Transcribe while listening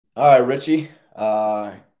All right, Richie.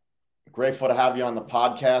 Grateful to have you on the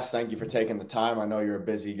podcast. Thank you for taking the time. I know you're a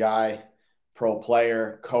busy guy, pro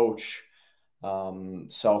player, coach.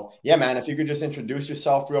 So yeah, man, if you could just introduce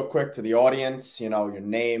yourself real quick to the audience, your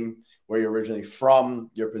name, where you're originally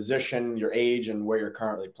from, your position, your age, and where you're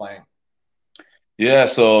currently playing. Yeah,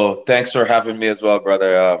 so thanks for having me as well,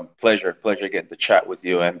 brother. Pleasure getting to chat with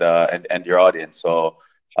you and your audience.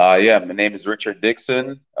 Yeah, my name is Richard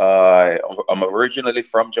Dixon. I'm originally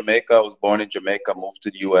from Jamaica. I was born in Jamaica, moved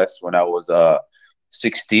to the U.S. when I was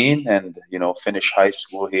 16, and finished high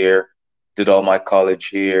school here. Did all my college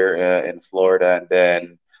here in Florida, and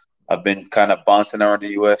then I've been kind of bouncing around the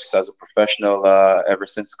U.S. as a professional ever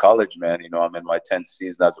since college, man. I'm in my 10th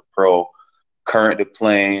season as a pro, currently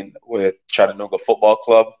playing with Chattanooga Football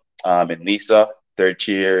Club in NISA, third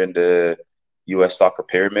year in the U.S. Soccer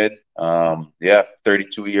Pyramid. Yeah,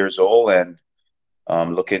 32 years old, and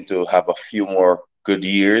looking to have a few more good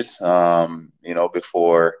years,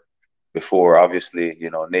 before obviously,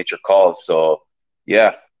 nature calls. So,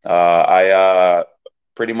 yeah, I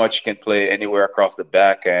pretty much can play anywhere across the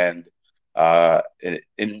back, and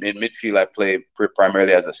in midfield, I play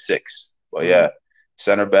primarily as a six. But Mm, yeah,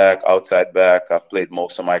 center back, outside back, I've played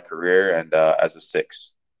most of my career, and as a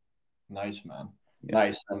six. nice, man. Yeah.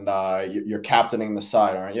 Nice. And you're captaining the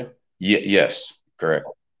side, aren't you? Yes, correct.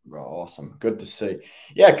 Bro, awesome. Good to see.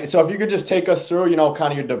 Yeah. So if you could just take us through,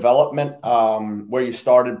 kind of your development, where you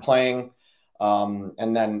started playing,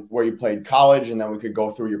 and then where you played college, and then we could go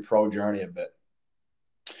through your pro journey a bit.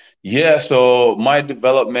 Yeah, so my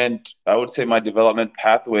development, I would say my development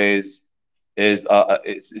pathways is a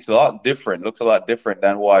lot different, looks a lot different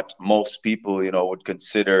than what most people, would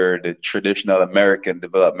consider the traditional American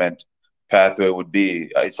development pathway would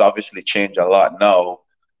be. It's obviously changed a lot now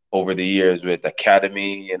over the years with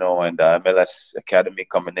academy, and MLS academy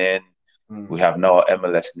coming in. We Mm, have now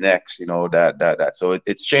MLS Next, that. So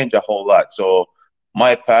it's changed a whole lot. So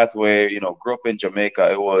my pathway, grew up in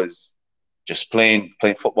Jamaica. It was just playing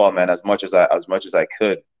football, man, as much as I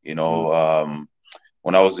could. mm,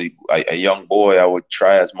 When I was a young boy, I would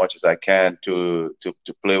try as much as I can to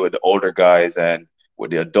play with the older guys and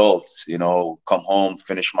with the adults. Come home,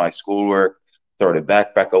 finish my schoolwork, throw the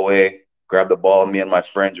backpack away, grab the ball. Me and my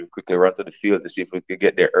friends would quickly run to the field to see if we could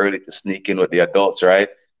get there early to sneak in with the adults, right?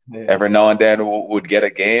 yeah. Every now and then we would get a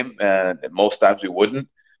game, and most times we wouldn't.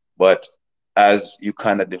 But as you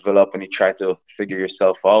kind of develop and you try to figure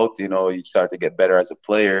yourself out, you start to get better as a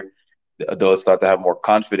player. The adults start to have more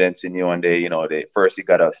confidence in you, and they first you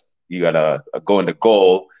gotta go in the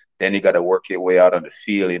goal, then you gotta work your way out on the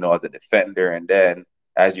field, as a defender, and then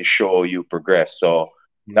as you show, you progress. So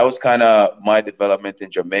that Mm, was kind of my development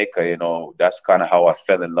in Jamaica. That's kind of how I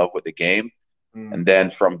fell in love with the game. And mm, then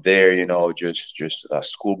from there, just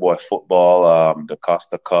schoolboy football, the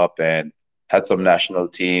Costa Cup, and had some national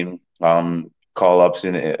team call ups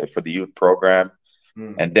in for the youth program.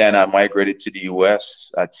 mm, And then I migrated to the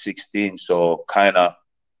U.S. at 16, so kind of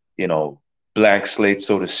you know blank slate,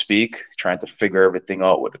 so to speak, trying to figure everything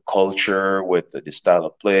out with the culture, with the style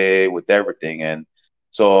of play, with everything. And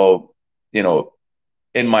so, you know,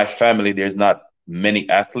 in my family, there's not many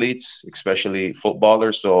athletes, especially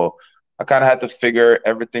footballers. So I kind of had to figure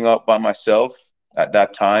everything out by myself at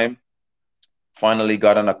that time. Finally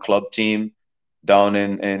got on a club team down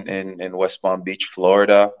in West Palm Beach,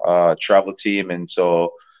 Florida, travel team. And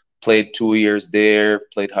so played 2 years there,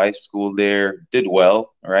 played high school there, did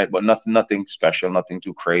well, all right, but nothing special, nothing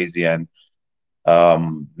too crazy. And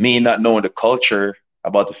me not knowing the culture,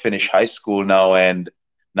 about to finish high school now, and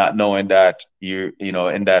not knowing that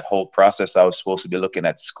in that whole process, I was supposed to be looking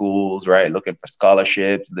at schools, right, looking for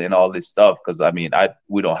scholarships and all this stuff. Because I mean, I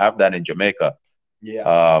we don't have that in Jamaica. yeah.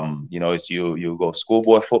 It's you go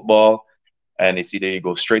schoolboy football, and it's either you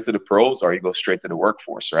go straight to the pros or you go straight to the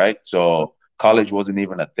workforce, right? So college wasn't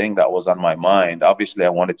even a thing that was on my mind. Obviously, I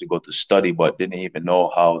wanted to go to study, but didn't even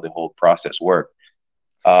know how the whole process worked.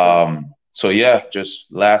 For sure. So yeah,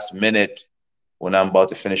 just last minute when I'm about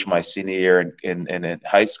to finish my senior year in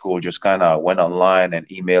high school, just kind of went online and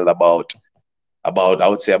emailed about I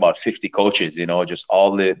would say about 50 coaches, just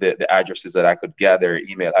all the addresses that I could gather,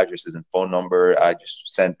 email addresses and phone number. I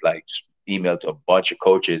just sent like just email to a bunch of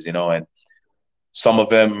coaches, and some of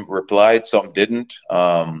them replied, some didn't.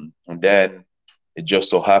 And then it just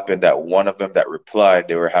so happened that one of them that replied,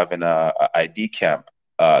 they were having a ID camp,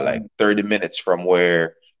 like Mm, 30 minutes from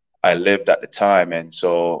where I lived at the time. And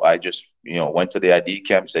so I just, went to the ID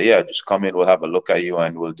camp, say, yeah, just come in, we'll have a look at you,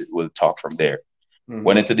 and we'll talk from there.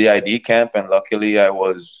 Went mm, into the ID camp, and luckily I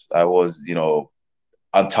was,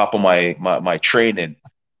 on top of my training.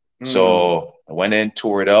 mm, So I went in,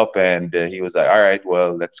 tore it up, and he was like, "All right,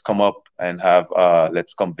 well, let's come up and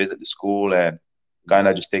let's come visit the school and kind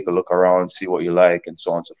of Nice. just take a look around, see what you like, and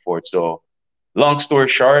so on and so forth." So, long story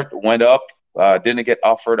short, went up. Didn't get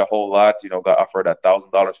offered a whole lot. Got offered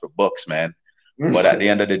 $1,000 for books, man. But at the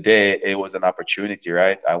end of the day, it was an opportunity,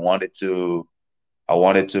 right? I wanted to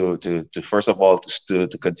first of all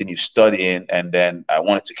to continue studying, and then I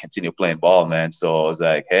wanted to continue playing ball, man. So I was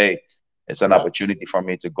like, hey, it's an Yeah. opportunity for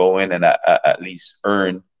me to go in and at least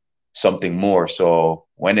earn something more. So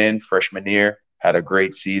went in freshman year, had a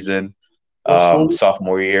great season. What school?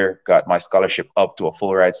 Sophomore year, got my scholarship up to a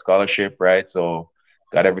full ride scholarship, right? So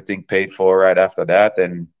got everything paid for right after that,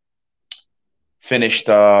 and finished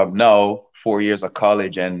now 4 years of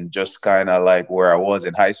college, and just kind of like where I was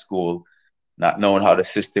in high school, not knowing how the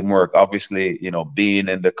system worked. Obviously, being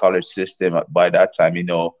in the college system by that time,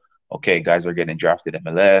 okay, guys are getting drafted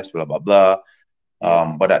MLS, blah blah blah.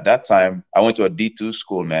 Yeah. But at that time, I went to a D2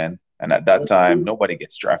 school, man, and at that What time, school? nobody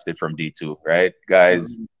gets drafted from D2, right? Guys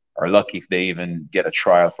Mhm. are lucky if they even get a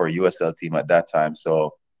trial for a USL team at that time. So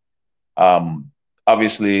um,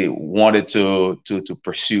 obviously wanted to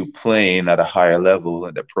pursue playing at a higher level,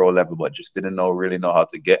 at the pro level, but just didn't really know how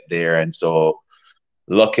to get there. And so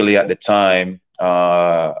luckily at the time,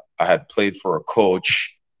 I had played for a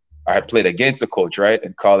coach. I had played against a coach, right,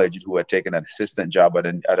 in college, who had taken an assistant job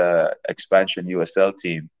at a expansion USL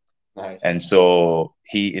team. Nice. And so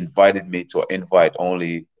he invited me to an invite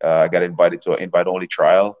only. I got invited to an invite only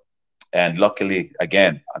trial, and luckily,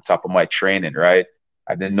 again, on top of my training, right,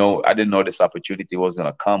 I didn't know this opportunity was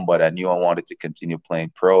gonna come, but I knew I wanted to continue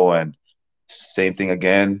playing pro. And same thing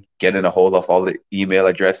again, getting a hold of all the email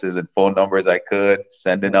addresses and phone numbers I could,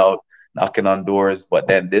 sending out, knocking on doors. But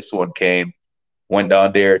then this one came, went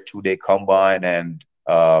down there, 2-day combine, and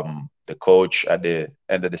the coach at the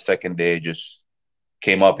end of the second day just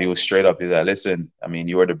came up. He was straight up. He's like, "Listen, I mean,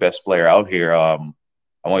 you are the best player out here. I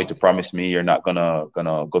want you to promise me you're not gonna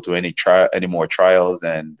go to any more trials,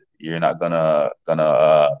 and you're not gonna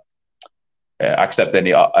accept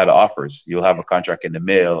any other offers. You'll have a contract in the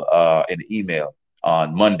mail, in the email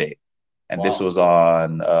on Monday." And this Wow. was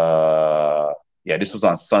on this was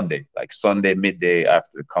on Sunday, like Sunday midday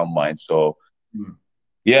after the combine. So Mm.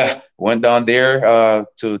 yeah, went down there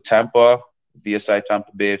to Tampa, VSI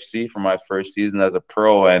Tampa Bay FC, for my first season as a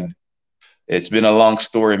pro, and it's been a long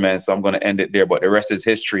story, man. So I'm gonna end it there, but the rest is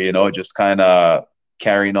history. Just kind of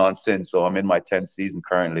carrying on since. So I'm in my 10th season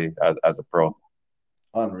currently as a pro.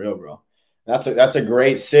 Unreal, bro. That's a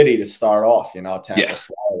great city to start off, Yeah, Tampa,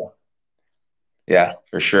 Florida. yeah,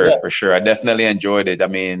 for sure, Yeah. for sure. I definitely enjoyed it. I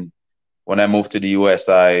mean, when I moved to the US,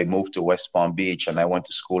 I moved to West Palm Beach, and I went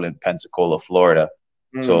to school in Pensacola, Florida.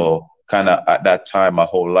 Mm. So kind of at that time, my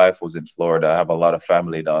whole life was in Florida. I have a lot of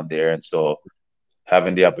family down there, and so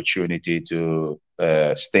having the opportunity to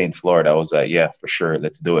stay in Florida, I was like, yeah, for sure,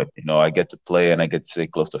 let's do it. I get to play and I get to stay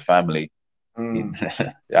close to family. Mm.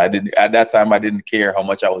 I didn't At that time, I didn't care how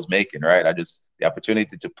much I was making, right? The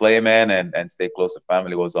opportunity to play, man, and stay close to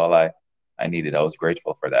family was all I needed. I was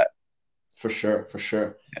grateful for that. For sure, for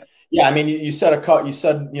sure. Yeah. Yeah, I mean, you said a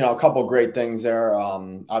couple great things there.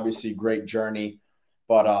 Obviously, great journey,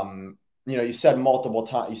 but you said multiple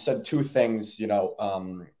times. You said two things.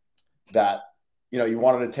 That you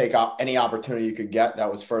wanted to take out any opportunity you could get. That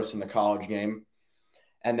was first in the college game,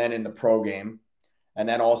 and then in the pro game, and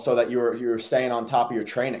then also that you were staying on top of your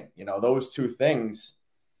training. Those two things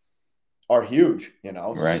are huge.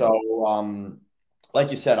 Right. So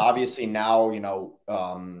like you said, obviously now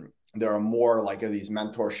there are more like these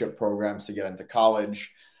mentorship programs to get into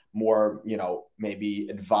college, more maybe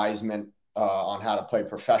advisement on how to play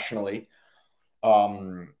professionally.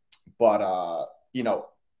 But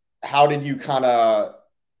how did you kind of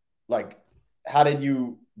like how did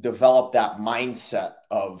you develop that mindset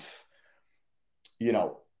of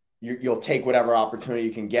you'll take whatever opportunity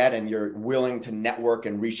you can get, and you're willing to network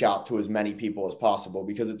and reach out to as many people as possible,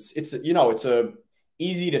 because it's a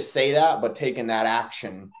easy to say that, but taking that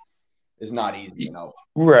action is not easy.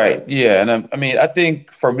 Right. Yeah. And I mean, I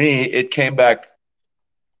think for me, it came back,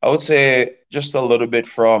 I would say, just a little bit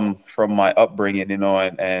from my upbringing,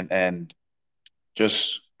 and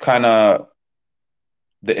just kind of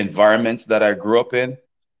the environments that I grew up in.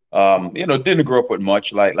 Didn't grow up with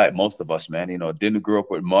much, like most of us, man. Didn't grow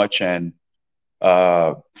up with much, and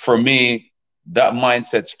for me, that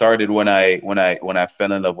mindset started when I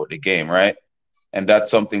fell in love with the game, right? And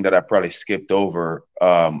that's something that I probably skipped over.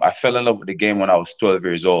 I fell in love with the game when I was 12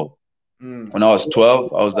 years old. Mm. When I was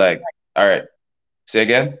 12, I was like, all right, say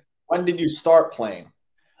again. When did you start playing?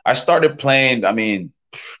 I started playing, I mean,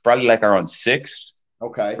 probably like around 6.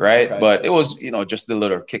 Okay. right? Okay. But it was, just a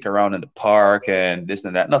little kick around in the park and this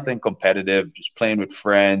and that. Nothing competitive, just playing with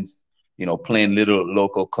friends, playing little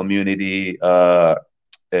local community. Uh,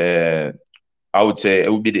 I would say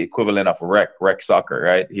it would be the equivalent of rec soccer,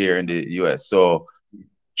 right, here in the US. So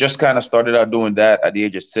just kind of started out doing that at the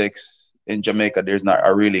age of 6 in Jamaica. There's not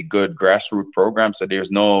a really good grassroots program, so there's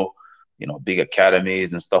no, big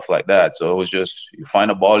academies and stuff like that. So it was just you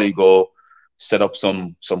find a ball, you go set up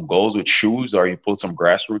some goals with shoes, or you pull some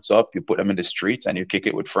grassroots up, you put them in the streets, and you kick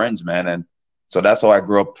it with friends, man. And so that's how I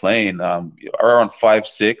grew up playing, around 5,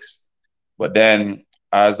 6. But then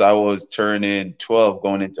as I was turning 12,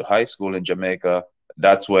 going into high school in Jamaica,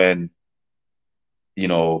 that's when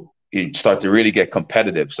it started to really get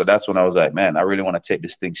competitive. So that's when I was like, man, I really want to take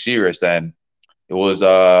this thing serious. And it was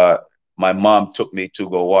my mom took me to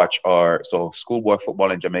go watch so schoolboy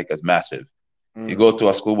football in Jamaica is massive. You Mm. go to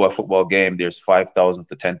a schoolboy football game, there's 5,000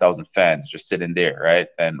 to 10,000 fans just sitting there, right?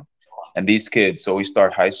 And these kids, so we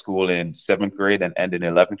start high school in 7th grade and end in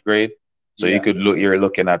 11th grade. So Yeah. you're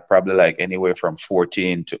looking at probably like anywhere from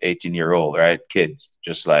 14 to 18-year-old, right? Kids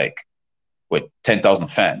just like with 10,000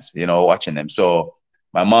 fans, watching them. So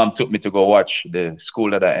my mom took me to go watch the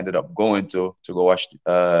school that I ended up going to go watch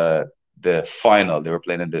the final. They were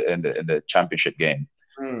playing in the championship game.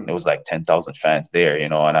 And it Mm. was like 10,000 fans there,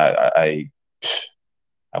 and I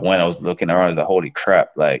went, I was looking around, I was like, holy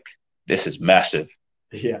crap, like this is massive,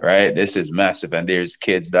 Yeah. right? This is massive. And there's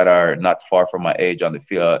kids that are not far from my age on the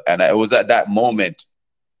field. And it was at that moment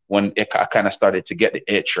when I kind of started to get the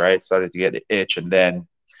itch, right? Started to get the itch. And then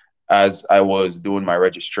as I was doing my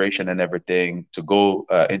registration and everything to go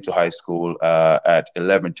into high school at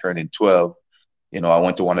 11, turning 12, I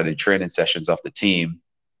went to one of the training sessions of the team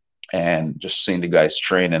and just seeing the guys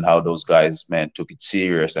train and how those guys, man, took it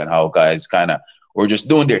serious and how guys kind of were just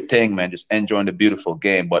doing their thing, man, just enjoying the beautiful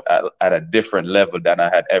game, but at a different level than I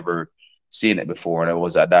had ever seen it before. And it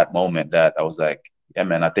was at that moment that I was like, yeah,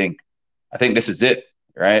 man, I think this is it,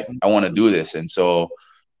 right? I want to do this. And so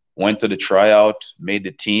went to the tryout, made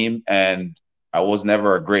the team, and I was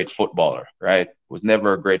never a great footballer, right? Was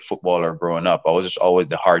never a great footballer growing up. I was just always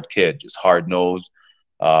the hard kid, just hard nosed.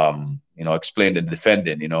 Explained the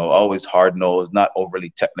defending, always hard nosed, not overly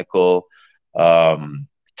technical.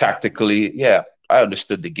 Tactically, yeah, I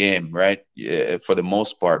understood the game, right? Yeah, for the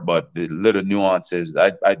most part, but the little nuances,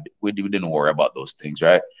 we didn't worry about those things,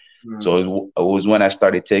 right? So Mm. it was when I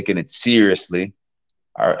started taking it seriously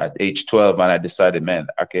at age 12, and I decided, man,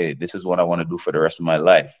 okay, this is what I want to do for the rest of my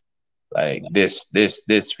life. Like this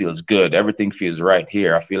feels good. Everything feels right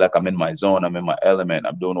here. I feel like I'm in my zone. I'm in my element.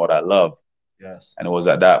 I'm doing what I love. Yes. And it was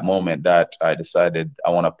at that moment that I decided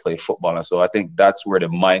I want to play football. And so I think that's where the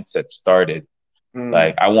mindset started.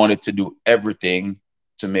 Like Mm. I wanted to do everything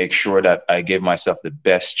to make sure that I gave myself the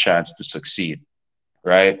best chance to succeed.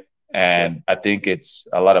 Right. Sure. And I think it's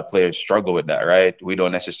a lot of players struggle with that, right? We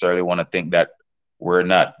don't necessarily want to think that we're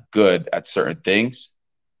not good at certain things,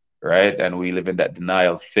 right? And we live in that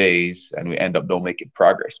denial phase and we end up don't making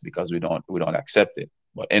progress because we don't accept it.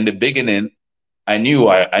 But in the beginning, I knew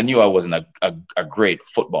I wasn't a great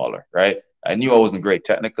footballer, right? I knew I Mm. wasn't great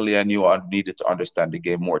technically. I knew I needed to understand the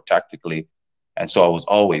game more tactically. And so I was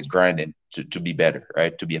always grinding to be better,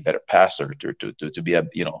 right? To be a better passer, to be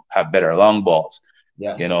have better long balls.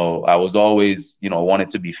 Yes. I was always, wanted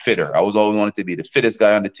to be fitter. I was always wanted to be the fittest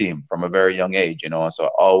guy on the team from a very young age, and so I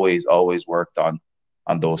always worked on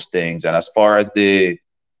those things. And as far as the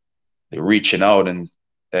reaching out and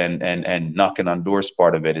knocking on doors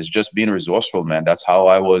part of it is just being resourceful, man. That's how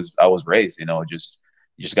I was raised, just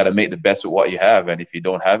you just got to make the best with what you have, and if you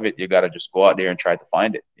don't have it, you got to just go out there and try to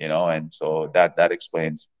find it, and so that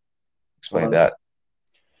explain 100%. that.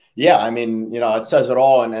 Yeah, I mean, it says it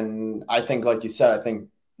all. And I think, like you said, I think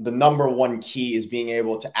the number one key is being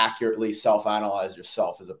able to accurately self-analyze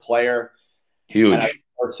yourself as a player and as Huge.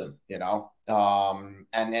 a person.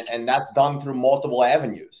 And that's done through multiple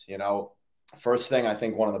avenues. First thing, I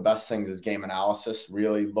think one of the best things is game analysis,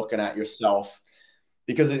 really looking at yourself,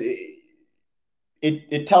 because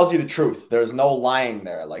it tells you the truth. There's no lying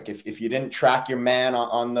there. Like if you didn't track your man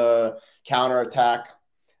on the counterattack,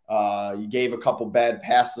 you gave a couple bad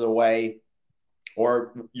passes away,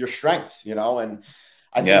 or your strengths. And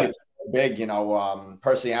I think Yeah. it's so big,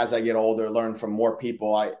 personally, as I get older, learn from more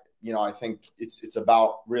people. I think it's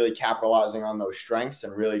about really capitalizing on those strengths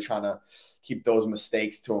and really trying to keep those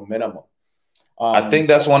mistakes to a minimum. I Um, think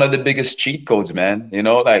that's one of the biggest cheat codes, man.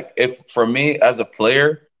 Like if for me as a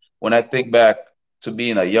player, when I think back to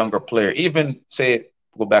being a younger player, even say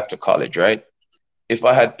go back to college, right? If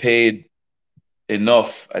I had paid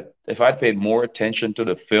enough, if I'd paid more attention to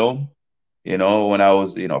the film, when I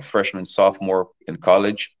was, freshman, sophomore in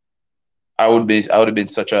college, I would have been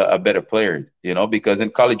such a better player, because in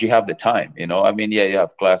college you have the time, I mean, yeah, you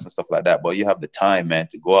have class and stuff like that, but you have the time, man,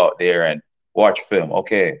 to go out there and watch film.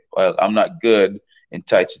 Okay, well, I'm not good in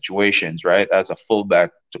tight situations, right? As a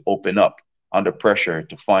fullback, to open up under pressure,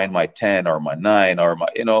 to find my 10 or my 9 or my,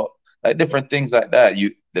 like different things like that.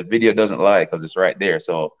 The video doesn't lie because it's right there.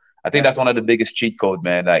 So I think Yeah. that's one of the biggest cheat codes,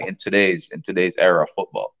 man, like in today's era of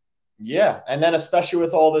football. Yeah. And then especially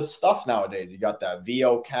with all this stuff nowadays, you got that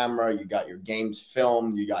VO camera, you got your games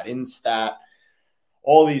filmed, you got Instat,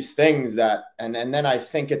 all these things that, and then I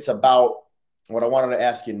think it's about what I wanted to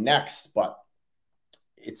ask you next, but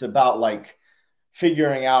it's about like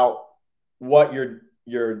figuring out what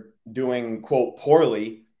you're doing, quote,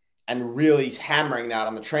 poorly, and really hammering that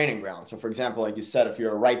on the training ground. So for example, like you said, if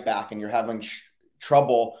you're a right back and you're having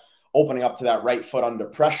trouble opening up to that right foot under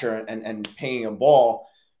pressure and pinging a ball,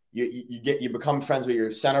 you become friends with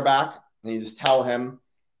your center back, and you just tell him,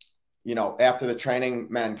 after the training,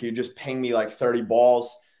 man, can you just ping me like 30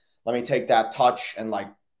 balls? Let me take that touch and like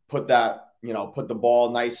put put the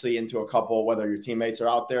ball nicely into a couple, whether your teammates are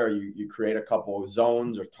out there, or you create a couple of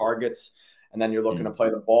zones or targets, and then you're looking to Mm. play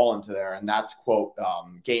the ball into there. And that's, quote,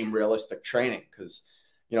 game realistic training. Because,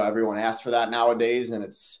 everyone asks for that nowadays, and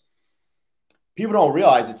people don't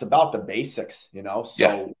realize it's about the basics, Yeah.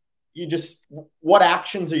 So what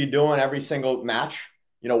actions are you doing every single match?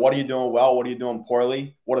 What are you doing well? What are you doing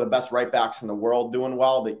poorly? What are the best right backs in the world doing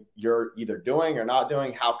well that you're either doing or not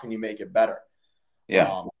doing? How can you make it better? Yeah.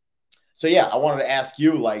 Um, so yeah, I wanted to ask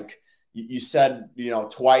you, like you said,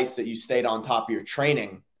 twice that you stayed on top of your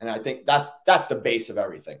training. And I think that's the base of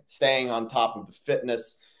everything. Staying on top of the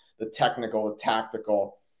fitness, the technical, the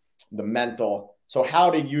tactical, the mental. So how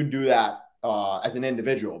did you do that as an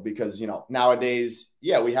individual? Because, nowadays,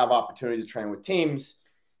 yeah, we have opportunities to train with teams.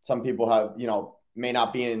 Some people have, may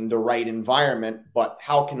not be in the right environment, but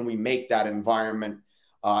how can we make that environment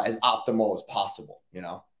as optimal as possible?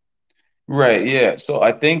 Right. Yeah. So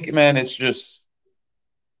I think, man, it's just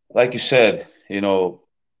like you said,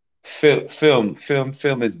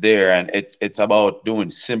 film is there, and it's about doing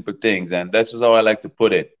simple things, and this is how I like to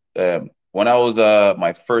put it. When I was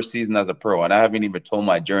my first season as a pro, and I haven't even told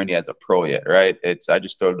my journey as a pro yet, right? I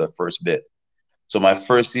just started the first bit. So my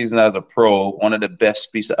first season as a pro, one of the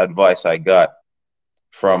best piece of advice I got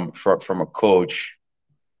from a coach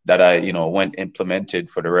that I went implemented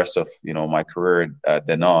for the rest of my career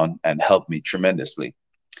then on, and helped me tremendously.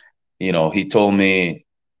 He told me,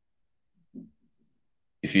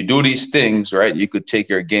 if you do these things, right, you could take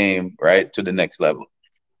your game, right, to the next level.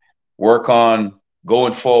 Work on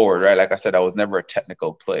going forward, right? Like I said, I was never a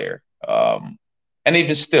technical player. And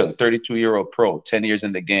even still, 32-year-old pro, 10 years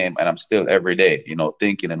in the game, and I'm still every day,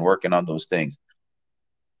 thinking and working on those things.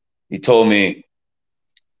 He told me,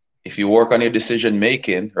 if you work on your decision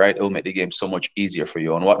making, right, it'll make the game so much easier for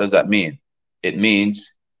you. And what does that mean? It means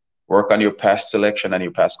work on your pass selection and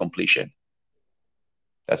your pass completion.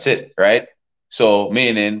 That's it, right? So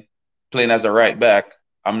meaning, playing as a right back,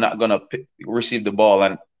 I'm not gonna receive the ball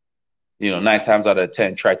and 9 times out of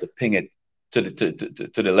 10 try to ping it to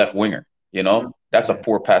the left winger. That's a Yeah.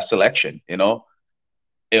 poor pass selection. I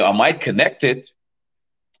might connect it.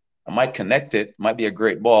 Might be a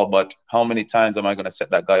great ball, but how many times am I gonna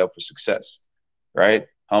set that guy up for success? Right?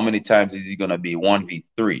 How many times is he gonna be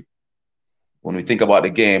 1v3? When we think about the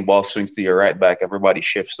game, ball swings to your right back, everybody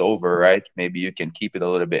shifts over, right? Maybe you can keep it a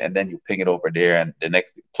little bit and then you ping it over there, and the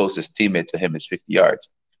next closest teammate to him is 50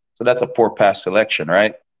 yards. So that's a poor pass selection,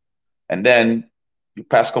 right? And then you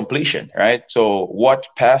pass completion, right? So what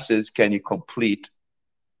passes can you complete,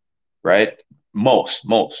 right? Most.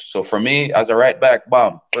 So for me, as a right back,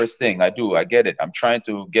 bomb, first thing I get it. I'm trying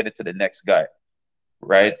to get it to the next guy,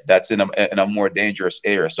 right? That's in a more dangerous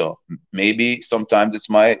area. So maybe sometimes it's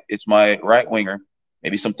my right winger,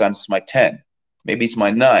 maybe sometimes it's my 10, maybe it's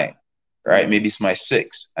my 9, right? Mm. Maybe it's my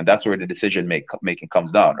 6, and that's where the making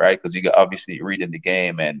comes down, right? Because you got obviously reading the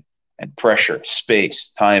game and pressure,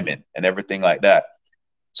 space, timing, and everything like that.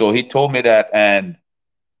 So he told me that, and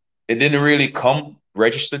it didn't really come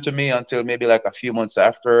register to me until maybe like a few months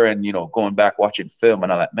after, and going back watching film,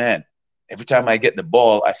 and I'm like, man, every time I get the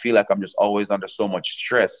ball, I feel like I'm just always under so much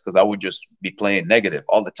stress, because I would just be playing negative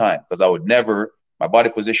all the time, because I would never, my body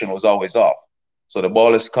position was always off. So the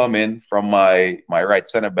ball is coming from my right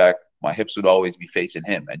center back, my hips would always be facing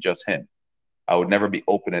him and just him. I would never be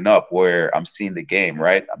opening up where I'm seeing the game,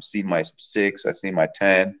 right? I'm seeing my 6, I see my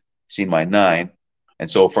 10, see my 9. And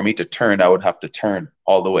so for me to turn, I would have to turn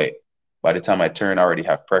all the way. By the time I turn, I already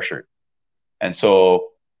have pressure. And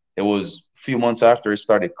so it was a few months after it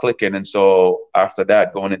started clicking. And so after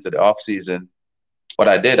that, going into the off season, what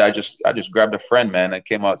I did, I just grabbed a friend, man, and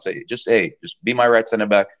came out and said, just hey, just be my right center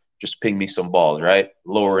back, just ping me some balls, right?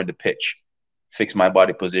 Lower in the pitch, fix my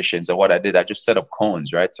body positions. And what I did, I just set up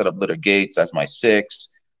cones, right? Set up little gates as my 6,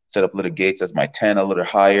 set up little gates as my 10, a little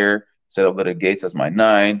higher, set up little gates as my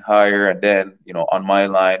 9, higher, and then, on my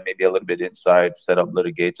line, maybe a little bit inside, set up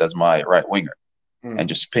little gates as my right winger. And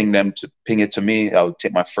just ping it to me. I would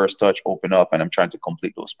take my first touch, open up, and I'm trying to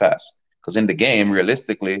complete those passes. Because in the game,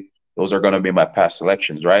 realistically, those are going to be my pass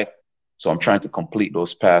selections, right? So I'm trying to complete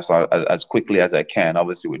those passes as quickly as I can,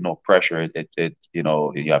 obviously with no pressure. You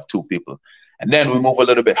have 2 people. And then we move a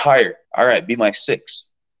little bit higher. All right, be my 6.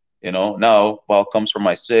 Now ball comes from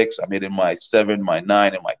my 6. I'm hitting my 7, my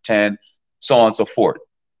 9, and my 10, so on and so forth.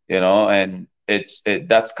 And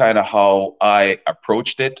that's kind of how I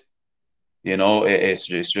approached it. It's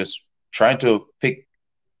just trying to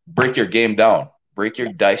break your game down,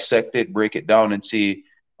 dissect it, break it down and see,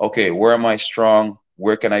 okay, where am I strong?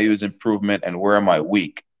 Where can I use improvement? And where am I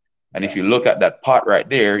weak? And if you look at that pot right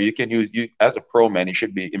there, you as a pro, man, you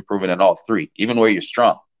should be improving in all 3, even where you're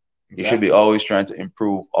strong. Exactly. You should be always trying to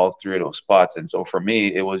improve all 3 of those spots. And so for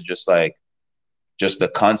me, it was just the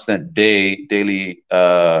constant daily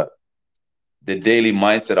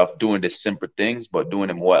mindset of doing the simple things, but doing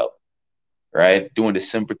them well. Right? Doing the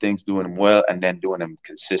simple things, doing them well, and then doing them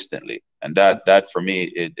consistently. And that for me,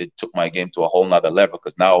 it took my game to a whole nother level,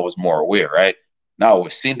 because now I was more aware, right? Now I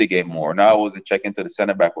was seeing the game more. Now I wasn't checking to the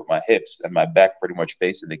center back with my hips and my back pretty much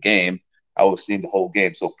facing the game. I was seeing the whole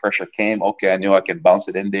game. So pressure came. Okay, I knew I can bounce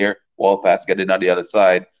it in there, wall pass, get it on the other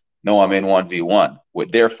side. No, I'm in 1v1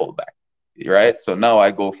 with their fullback, right? So now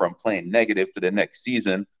I go from playing negative to the next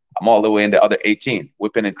season. I'm all the way in the other 18,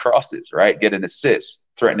 whipping in crosses, right? Getting assists,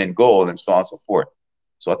 threatening goal, and so on and so forth.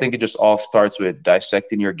 So I think it just all starts with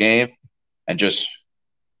dissecting your game and just,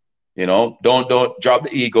 don't drop the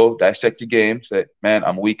ego, dissect your game. Say, man,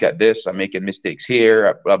 I'm weak at this. I'm making mistakes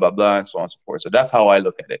here, blah, blah, blah, and so on and so forth. So that's how I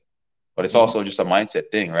look at it. But it's also just a mindset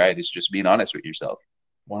thing, right? It's just being honest with yourself.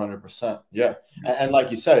 100%. Yeah. And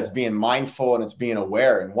like you said, it's being mindful and it's being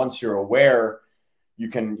aware. And once you're aware, you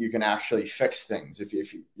can actually fix things. If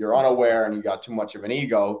you're unaware and you got too much of an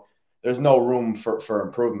ego, there's no room for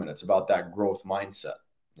improvement. It's about that growth mindset,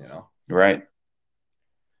 Right.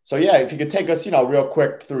 So yeah, if you could take us, real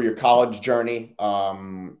quick through your college journey.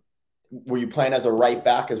 Were you playing as a right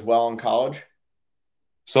back as well in college?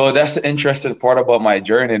 So that's the interesting part about my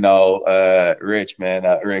journey now, Rich, man.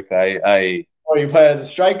 Rick, Oh, you played as a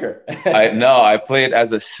striker? I played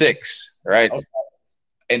as a 6, right? Okay.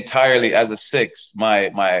 Entirely as a 6.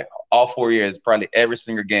 My all 4 years, probably every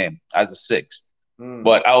single game as a 6.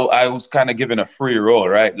 But I was kind of given a free role,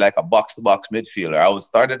 right? Like a box-to-box midfielder. I was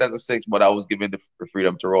started as a 6, but I was given the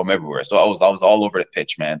freedom to roam everywhere. So I was all over the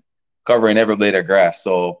pitch, man, covering every blade of grass.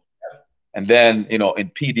 So, and then, in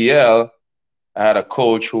PDL, I had a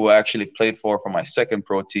coach who I actually played for my second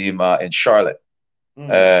pro team in Charlotte.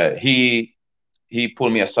 He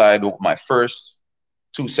pulled me aside with my first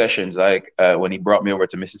 2 sessions, like when he brought me over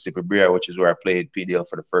to Mississippi Bria, which is where I played PDL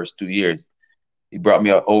for the first 2 years. He brought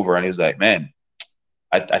me over and he was like, man,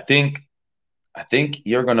 I think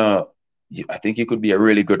you could be a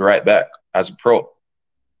really good right back as a pro.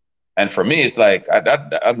 And for me, it's like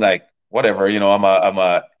I'm like, whatever, I'm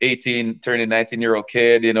a 18 turning 19-year-old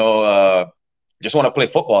kid, just want to play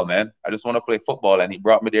football, man. I just want to play football. And he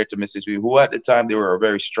brought me there to Mississippi, who at the time they were a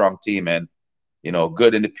very strong team and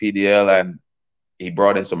good in the PDL, and he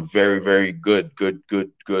brought in some very, very good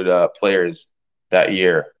players that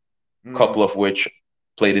year. A couple of which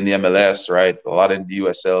played in the MLS, right? A lot in the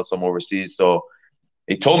USL, some overseas. So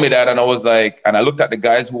he told me that, and I was like, and I looked at the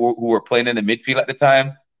guys who were playing in the midfield at the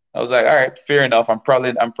time. I was like, all right, fair enough. I'm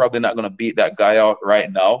probably not going to beat that guy out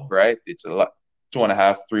right now, right? It's a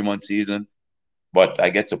 2.5, 3 month season, but I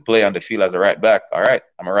get to play on the field as a right back. All right,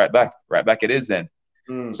 I'm a right back. Right back it is then.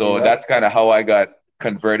 So that's kind of how I got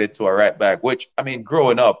converted to a right back, which, I mean,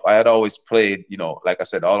 growing up, I had always played, like I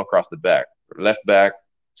said, all across the back, left back,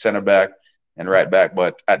 center back, and right back.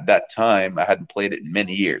 But at that time, I hadn't played it in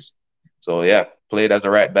many years. So yeah, played as a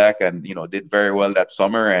right back and, did very well that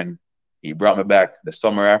summer. And he brought me back the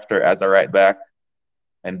summer after as a right back.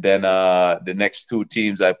 And then the next 2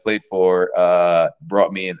 teams I played for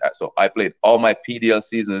brought me in. So I played all my PDL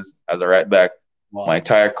seasons as a right back, my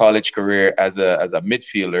entire college career as a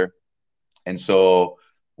midfielder. And so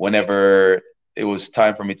whenever it was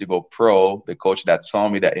time for me to go pro, the coach that saw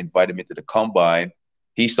me, that invited me to the combine,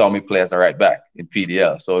 he saw me play as a right back in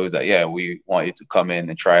PDL. So he was like, yeah, we want you to come in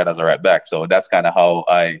and try it as a right back. So that's kind of how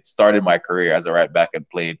I started my career as a right back and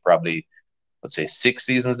played probably let's say 6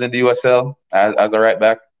 seasons in the USL as a right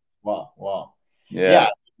back. Wow, wow. Yeah. Yeah,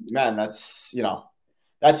 man, that's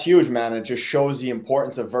huge, man. It just shows the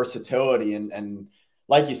importance of versatility and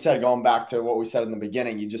like you said, going back to what we said in the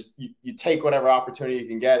beginning, you take whatever opportunity you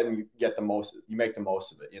can get and you make the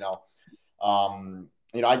most of it,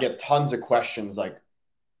 I get tons of questions like,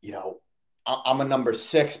 I'm a number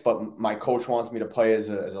 6, but my coach wants me to play as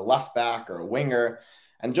a left back or a winger.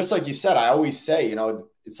 And just like you said, I always say,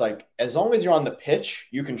 it's like, as long as you're on the pitch,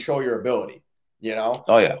 you can show your ability,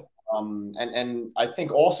 Oh yeah. And I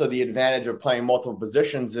think also the advantage of playing multiple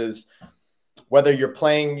positions is whether you're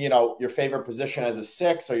playing, your favorite position as a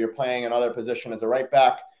 6 or you're playing another position as a right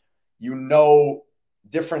back,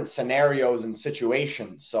 different scenarios and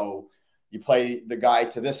situations. So you play the guy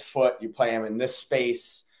to this foot, you play him in this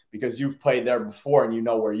space because you've played there before and you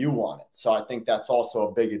know where you want it. So I think that's also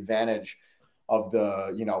a big advantage of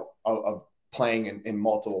of playing in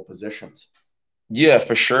multiple positions. Yeah,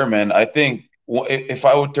 for sure, man. I think if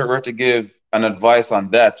I were to give an advice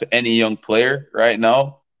on that to any young player right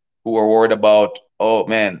now who are worried about, oh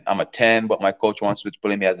man, I'm a 10, but my coach wants to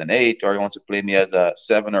play me as an 8, or he wants to play me as a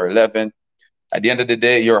 7 or 11. At the end of the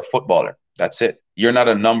day, you're a footballer. That's it. You're not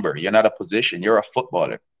a number. You're not a position. You're a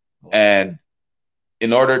footballer. And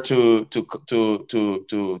in order to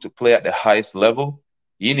play at the highest level,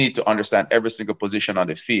 you need to understand every single position on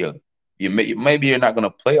the field. Maybe you're not going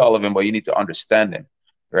to play all of them, but you need to understand them,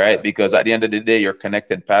 right? Exactly. Because at the end of the day, you're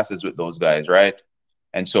connecting passes with those guys, right?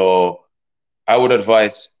 And so I would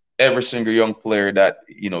advise every single young player that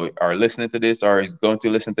are listening to this or is going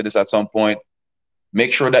to listen to this at some point,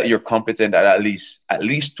 make sure that you're competent at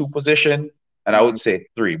least 2 positions, and I would say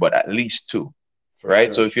 3, but at least 2.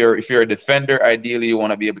 Right. Sure. So if you're a defender, ideally you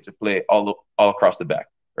want to be able to play all across the back,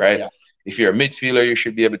 right? Yeah. If you're a midfielder, you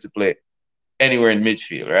should be able to play anywhere in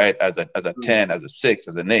midfield, right? As a 10, as a 6,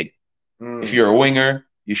 as an 8. If you're a winger,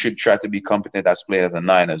 you should try to be competent as playing as a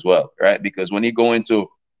 9 as well, right? Because when you go into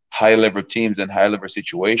high level teams and high level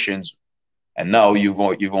situations, and now you've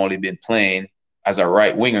only been playing as a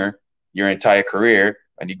right winger your entire career,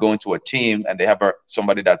 and you go into a team and they have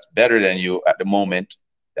somebody that's better than you at the moment,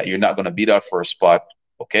 that you're not going to beat out for a spot.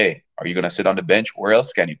 Okay, are you going to sit on the bench? Where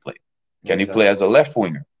else can you play? Can you play as a left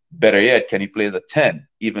winger? Better yet, can you play as a 10?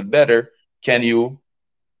 Even better, can you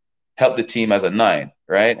help the team as a 9,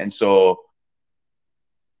 right? And so,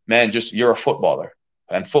 man, you're a footballer.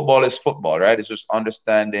 And football is football, right? It's just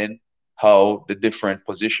understanding how the different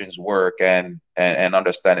positions work and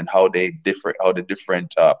understanding how the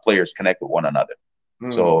different players connect with one another.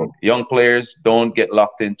 So young players, don't get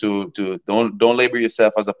locked into don't label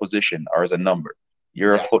yourself as a position or as a number.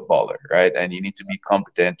 You're a footballer, right? And you need to be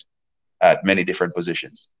competent at many different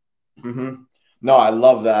positions. No, I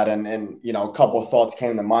love that. And a couple of thoughts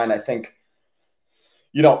came to mind. I think,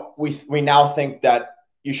 we now think that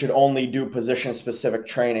you should only do position specific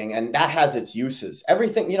training, and that has its uses.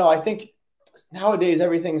 Everything, I think nowadays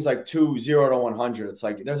everything's like 0 to 100. It's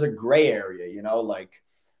like there's a gray area, like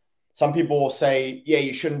some people will say, yeah,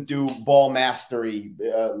 you shouldn't do ball mastery.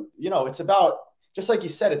 It's about, just like you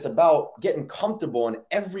said, it's about getting comfortable in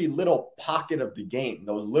every little pocket of the game,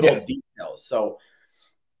 those little details. So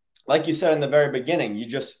like you said in the very beginning,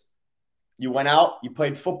 you went out, you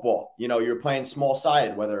played football, you're playing small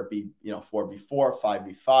sided, whether it be, 4v4,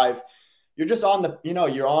 5v5, you're just on the,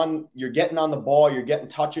 you're getting on the ball, you're getting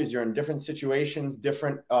touches, you're in different situations,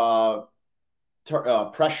 different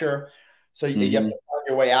pressure. So you have to find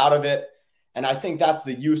your way out of it. And I think that's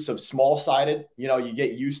the use of small sided. You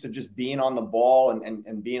get used to just being on the ball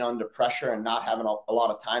and being under pressure and not having a lot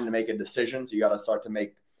of time to make a decision. So you got to start to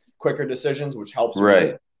make quicker decisions, which helps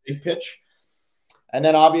with big pitch. And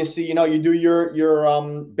then obviously, you do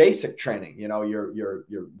your basic training, your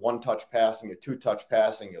 1-touch passing, your 2-touch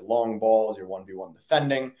passing, your long balls, your 1v1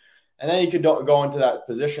 defending. And then you could go into that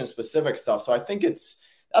position specific stuff. So I think that's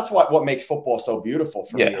what makes football so beautiful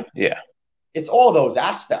for me. It's all those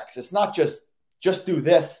aspects. It's not just do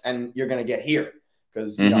this and you're going to get here,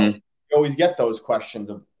 because you always get those questions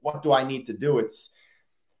of what do I need to do?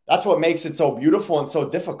 That's what makes it so beautiful and so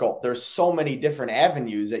difficult. There's so many different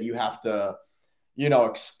avenues that you have to,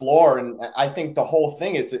 explore. And I think the whole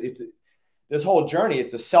thing is this whole journey.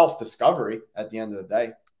 It's a self-discovery at the end of the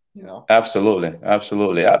day. Absolutely,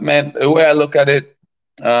 absolutely, man. The way I look at it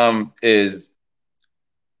is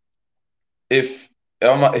if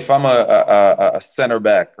I'm a center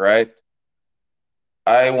back, right?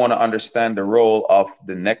 I want to understand the role of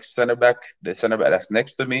the next center back, the center back that's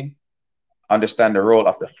next to me, understand the role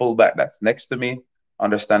of the fullback that's next to me,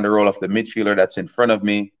 understand the role of the midfielder that's in front of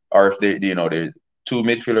me, or if there's 2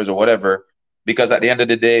 midfielders or whatever, because at the end of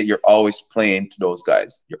the day, you're always playing to those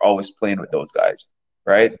guys. You're always playing with those guys,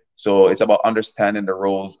 right? Yes. So it's about understanding the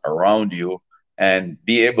roles around you and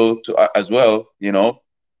be able to as well,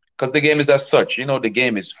 because the game is as such. The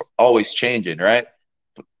game is always changing, right?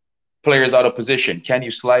 Players out of position. Can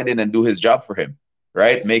you slide in and do his job for him,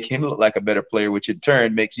 right? Yes. Make him look like a better player, which in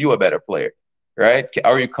turn makes you a better player, right?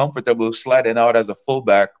 Are you comfortable sliding out as a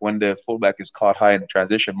fullback when the fullback is caught high in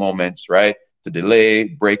transition moments, right? To delay,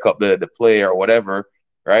 break up the play or whatever,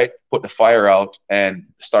 right? Put the fire out and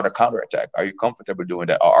start a counterattack. Are you comfortable doing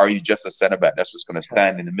that? Or are you just a center back that's just going to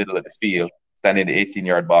stand in the middle of the field, stand in the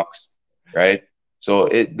 18-yard box, right? So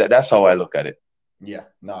that's how I look at it. Yeah.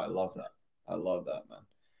 No, I love that. I love that, man.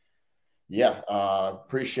 Yeah,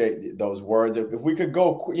 appreciate those words. If we could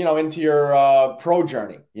go, into your pro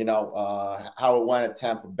journey, how it went at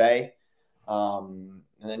Tampa Bay, and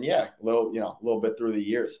then a little bit through the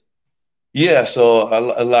years. Yeah, so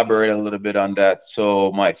I'll elaborate a little bit on that.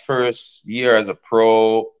 So my first year as a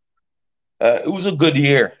pro, it was a good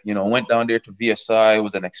year. Went down there to VSI. It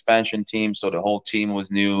was an expansion team, so the whole team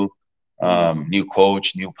was new, new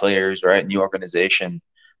coach, new players, right? New organization.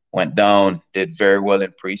 Went down, did very well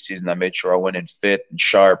in preseason. I made sure I went in fit and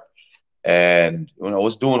sharp, and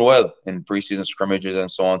was doing well in preseason scrimmages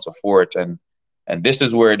and so on and so forth. And this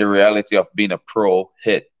is where the reality of being a pro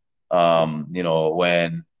hit.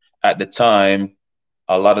 When at the time,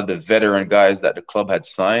 a lot of the veteran guys that the club had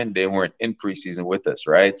signed, they weren't in preseason with us,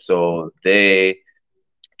 right? So they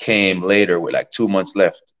came later with like 2 months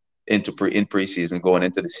left in preseason going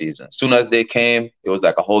into the season. As soon as they came, it was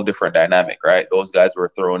like a whole different dynamic, right? Those guys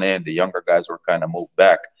were thrown in, the younger guys were kind of moved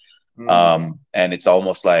back. And it's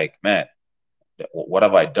almost like, man, what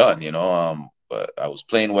have I done? But I was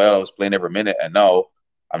playing well, I was playing every minute, and now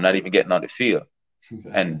I'm not even getting on the field.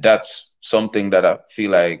 Exactly. And that's something that I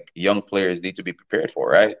feel like young players need to be prepared for,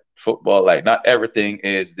 right? Football, like not everything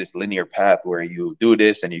is this linear path where you do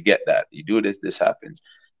this and you get that. You do this, this happens.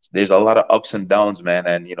 So there's a lot of ups and downs, man.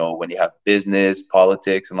 And when you have business,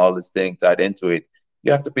 politics, and all these things tied into it,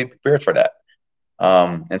 you have to be prepared for that.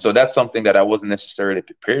 And so that's something that I wasn't necessarily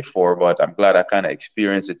prepared for, but I'm glad I kind of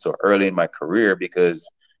experienced it so early in my career because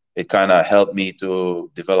it kind of helped me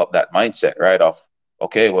to develop that mindset, right? Of,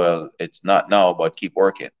 okay, well, it's not now, but keep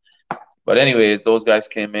working. But anyways, those guys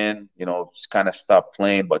came in, just kind of stopped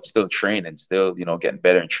playing, but still training, still, getting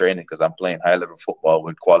better in training because I'm playing high level football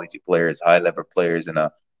with quality players, high level players in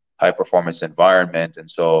a high performance environment. And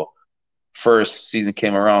so first season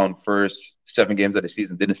came around, first 7 games of the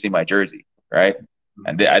season, didn't see my jersey, right?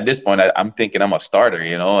 And at this point, I'm thinking I'm a starter,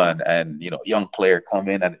 and young player come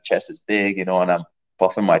in and the chest is big, and I'm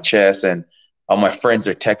puffing my chest, and all my friends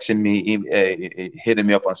are texting me, hitting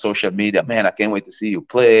me up on social media. Man, I can't wait to see you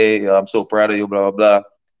play. I'm so proud of you, blah, blah, blah.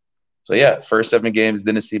 So yeah, first 7 games,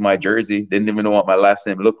 didn't see my jersey, didn't even know what my last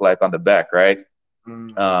name looked like on the back, right?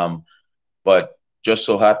 But just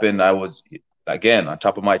so happened I was again on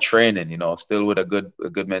top of my training, still with a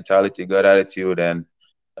good mentality, good attitude, and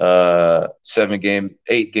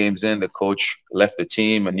 8 games in, the coach left the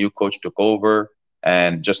team, a new coach took over,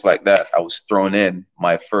 and just like that, I was thrown in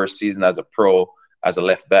my first season as a pro as a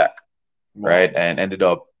left back, right? And ended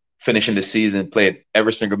up finishing the season, played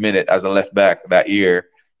every single minute as a left back that year.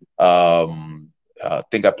 I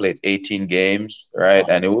think I played 18 games, right?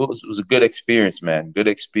 And it was a good experience, man. Good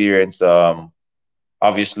experience.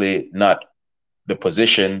 Obviously not the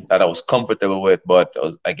position that I was comfortable with, but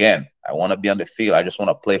again, I want to be on the field. I just want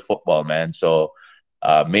to play football, man. So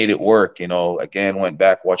made it work, again, went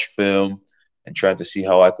back, watched film and tried to see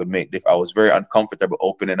how I could make I was very uncomfortable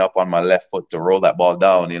opening up on my left foot to roll that ball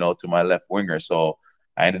down, to my left winger. So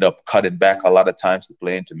I ended up cutting back a lot of times to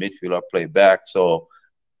play into midfield or play back. So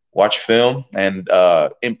watch film and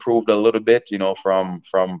improved a little bit, from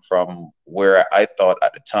where I thought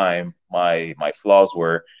at the time my flaws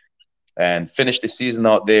were, and finished the season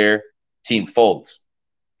out there. Team folds,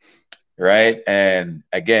 right? And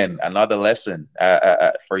again, another lesson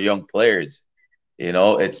for young players.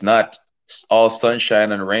 It's not all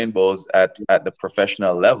sunshine and rainbows at the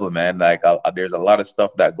professional level, man. Like there's a lot of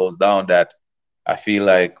stuff that goes down that I feel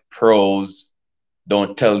like pros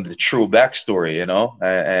don't tell the true backstory,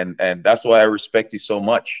 and that's why I respect you so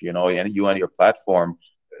much, and you and your platform.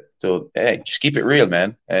 So, hey, just keep it real,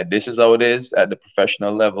 man. This is how it is at the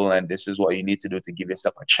professional level, and this is what you need to do to give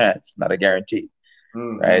yourself a chance, not a guarantee,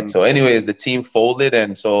 right? So, anyways, the team folded,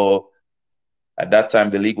 and so at that time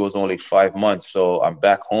the league was only 5 months. So I'm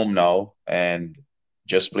back home now and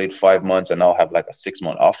just played 5 months, and now have like a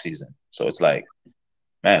 6-month off season. So it's like,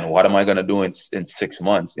 man, what am I gonna do in 6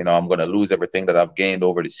 months? I'm gonna lose everything that I've gained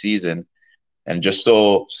over the season, and just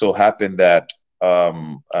so happened that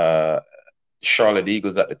Charlotte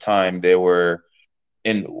Eagles at the time, they were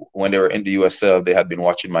in when they were in the USL, they had been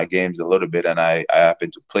watching my games a little bit, and I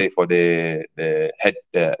happened to play for the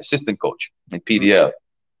assistant coach in PDL,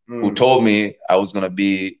 who Mm. told me I was gonna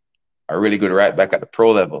be a really good right back at the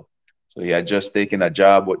pro level. So he had just taken a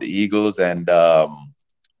job with the Eagles, and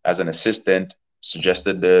as an assistant,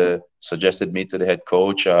 suggested me to the head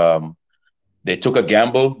coach. They took a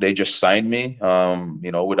gamble. They just signed me,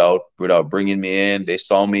 without bringing me in. They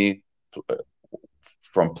saw me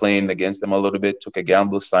from playing against them a little bit, took a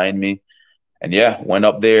gamble, signed me, and yeah, went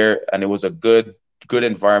up there, and it was a good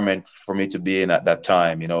environment for me to be in at that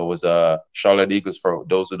time. It was Charlotte Eagles. For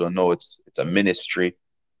those who don't know, it's a ministry.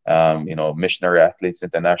 Missionary Athletes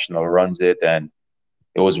International runs it, and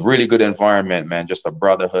it was a really good environment, man. Just a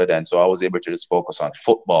brotherhood, and so I was able to just focus on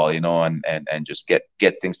football, and just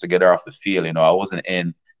get things together off the field. I wasn't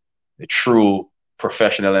in the true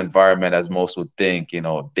professional environment as most would think.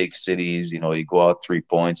 Big cities. You go out 3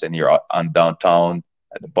 points and you're on downtown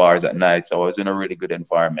at the bars at night. So I was in a really good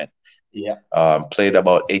environment. Yeah. Played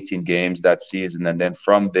about 18 games that season, and then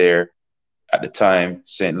from there, at the time,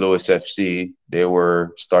 St. Louis FC, they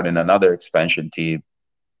were starting another expansion team,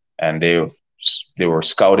 and they were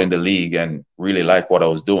scouting the league and really liked what I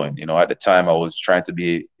was doing. At the time, I was trying to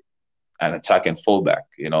be an attacking fullback.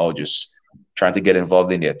 Just trying to get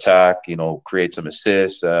involved in the attack. Create some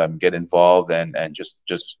assists, get involved, and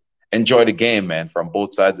just enjoy the game, man, from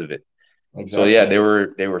both sides of it. So Exactly. yeah,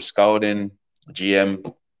 they were scouting.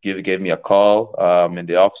 GM gave me a call in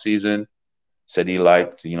the off season, said he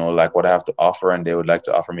liked what I have to offer, and they would like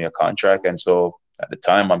to offer me a contract. And so at the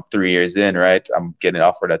time, I'm 3 years in, right? I'm getting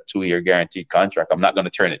offered a 2-year guaranteed contract. I'm not going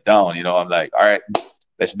to turn it down. I'm like, all right,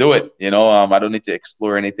 let's do it. I don't need to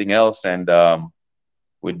explore anything else. And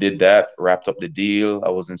we did that, wrapped up the deal. I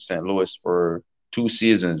was in St. Louis for 2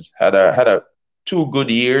 seasons. Had a 2 good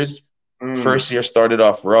years. Mm. First year started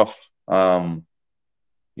off rough.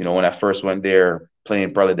 When I first went there,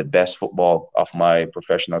 playing probably the best football of my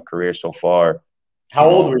professional career so far. How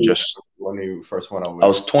old were you Just when you first went over I there?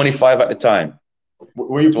 was 25 at the time.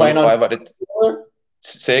 Were you playing under 25 at the.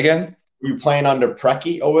 Say again? Were you playing under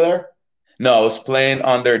Preki over there? No, I was playing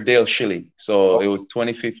under Dale Shilly. So Oh, it was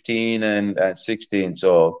 2015 and 16.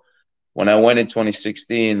 So when I went in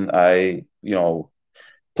 2016,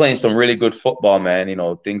 playing some really good football, man.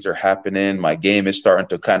 Things are happening. My game is starting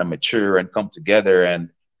to kind of mature and come together, and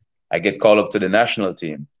I get called up to the national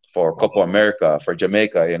team for Copa America for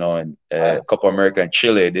Jamaica, and nice. Copa America and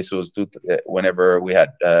Chile. This was whenever we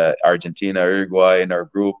had Argentina, Uruguay in our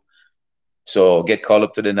group. So get called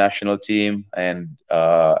up to the national team, and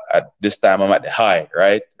at this time I'm at the high,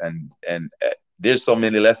 right? And there's so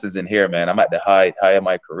many lessons in here, man. I'm at the high of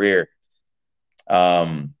my career.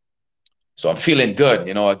 So I'm feeling good,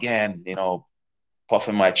 again,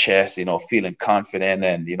 puffing my chest, feeling confident,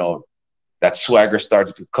 and that swagger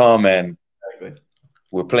started to come, and Exactly.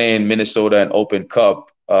 we're playing Minnesota and Open Cup.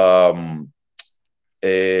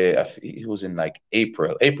 It was in like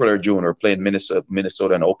April or June. We're playing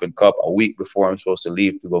Minnesota and Open Cup a week before I'm supposed to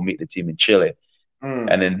leave to go meet the team in Chile. Mm.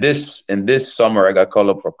 And in this summer, I got called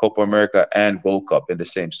up for Copa America and Gold Cup in the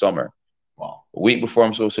same summer. Wow. A week before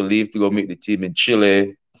I'm supposed to leave to go meet the team in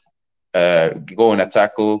Chile, go in a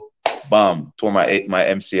tackle, bam, tore my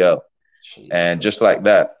MCL, Jeez. and just like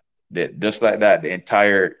that, the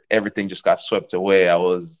entire everything just got swept away. I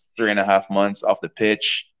was 3.5 months off the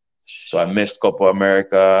pitch. So I missed Copa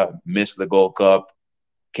America, missed the Gold Cup,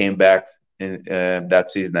 came back in that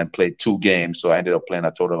season and played 2 games. So I ended up playing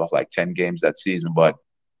a total of like 10 games that season, but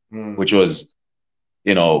Mm. which was,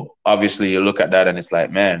 obviously you look at that and it's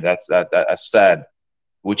like, man, that's sad,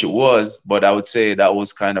 which it was. But I would say that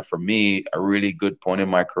was kind of for me a really good point in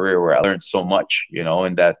my career where I learned so much,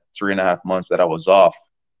 in that 3.5 months that I was off.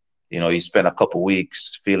 You spend a couple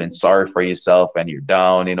weeks feeling sorry for yourself and you're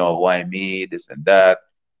down, why me, this and that.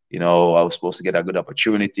 I was supposed to get a good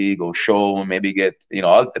opportunity, go show, maybe get,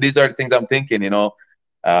 these are the things I'm thinking,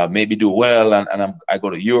 maybe do well, and I go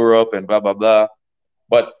to Europe and blah, blah, blah.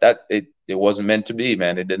 But it wasn't meant to be,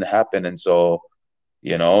 man. It didn't happen. And so,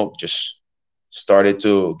 just started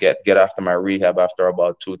to get after my rehab after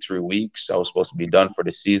about 2-3 weeks. I was supposed to be done for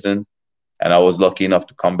the season. And I was lucky enough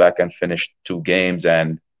to come back and finish 2 games,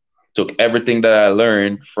 and took everything that I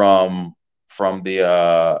learned from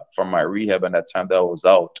my rehab and that time that I was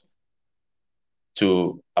out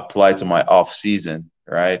to apply to my off season,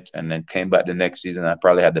 right? And then came back the next season. I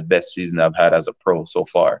probably had the best season I've had as a pro so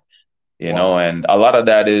far, Wow. and a lot of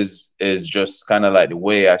that is just kind of like the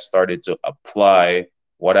way I started to apply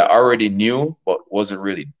what I already knew but wasn't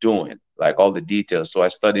really doing, like all the details. So I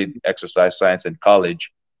studied exercise science in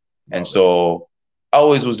college, and Love it. so I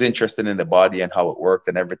always was interested in the body and how it worked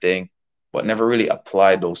and everything, but never really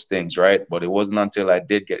applied those things, right? But it wasn't until I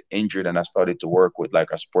did get injured and I started to work with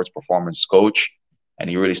like a sports performance coach, and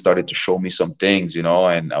he really started to show me some things, and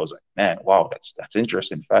I was like, man, wow, that's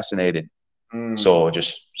interesting, fascinating. Mm. So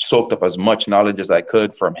just soaked up as much knowledge as I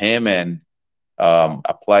could from him and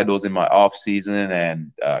applied those in my off season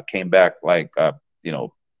and came back like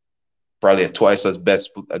probably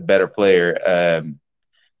a better player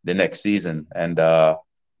the next season. And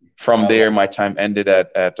from I love. there, my time ended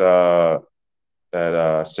at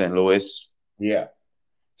St. Louis. Yeah.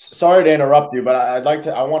 Sorry to interrupt you, but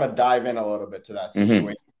I want to dive in a little bit to that Hmm.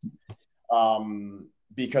 situation.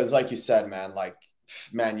 Because like you said,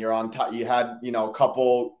 man, you're on top. You had, a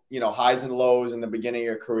couple, highs and lows in the beginning of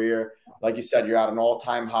your career. Like you said, you're at an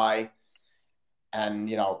all-time high, and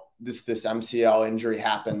this MCL injury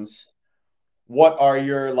happens. What are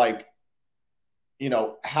your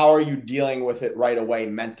how are you dealing with it right away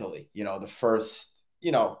mentally? The first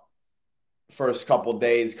couple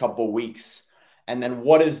days, couple weeks, and then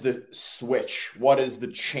what is the switch? What is the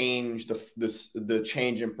change? The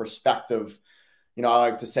change in perspective. I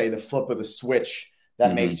like to say the flip of the switch that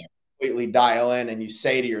Hmm. makes you completely dial in, and you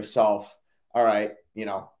say to yourself, "All right,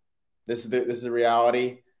 this is the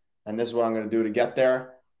reality, and this is what I'm going to do to get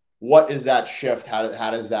there." What is that shift?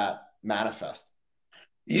 How does that manifest?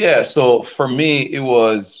 Yeah, so for me, it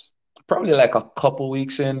was probably like a couple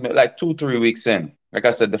weeks in, like 2, 3 weeks in. Like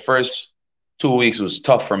I said, the first 2 weeks was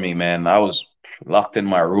tough for me, man. I was locked in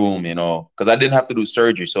my room, because I didn't have to do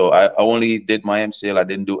surgery. So I only did my MCL. I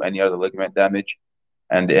didn't do any other ligament damage.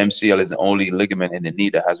 And the MCL is the only ligament in the knee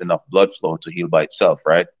that has enough blood flow to heal by itself,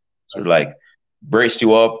 right? So Okay. like brace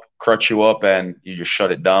you up, crutch you up, and you just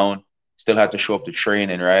shut it down. Still had to show up to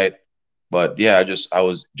training, right? But yeah, I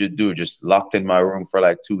was just locked in my room for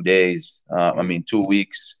like 2 days. I mean, 2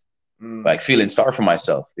 weeks, Mm. like feeling sorry for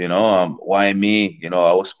myself. Why me?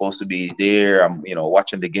 I was supposed to be there. I'm,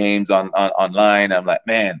 watching the games on online. I'm like,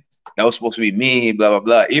 man, that was supposed to be me. Blah blah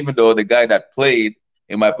blah. Even though the guy that played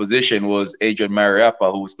in my position was Adrian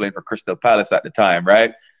Mariappa, who was playing for Crystal Palace at the time,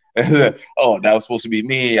 right? Oh, that was supposed to be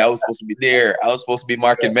me. I was supposed to be there. I was supposed to be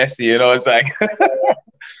marking Messi. It's like,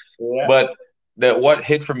 Yeah. but what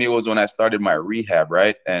hit for me was when I started my rehab,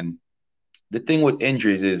 right? And the thing with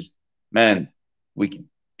injuries is, man, we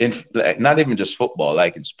in like, not even just football,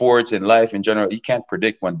 like in sports, in life in general, you can't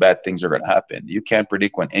predict when bad things are going to happen. You can't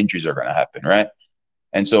predict when injuries are going to happen, right?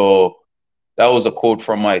 And so that was a quote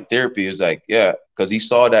from my therapy. He was like, yeah, because he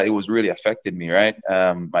saw that it was really affected me, right?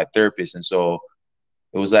 My therapist. And so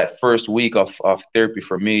it was that first week of therapy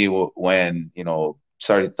for me when,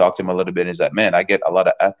 started to talk to him a little bit. Is that, man, I get a lot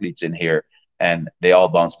of athletes in here and they all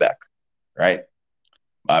bounce back, right?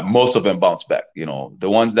 Most of them bounce back. The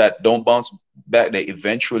ones that don't bounce back, they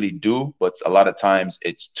eventually do, but a lot of times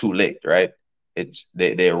it's too late, right? It's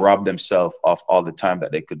they rob themselves of all the time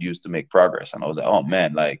that they could use to make progress. And I was like, oh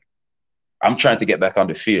man, like I'm trying to get back on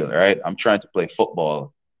the field, right? I'm trying to play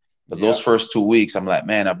football. Because those Yeah. first 2 weeks, I'm like,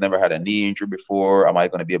 man, I've never had a knee injury before. Am I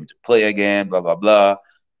going to be able to play again? Blah blah blah.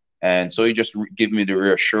 And so he just give me the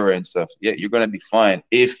reassurance of, yeah, you're going to be fine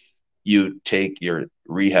if you take your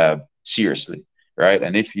rehab seriously, right?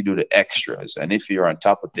 And if you do the extras and if you're on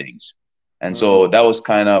top of things. And Mm. so that was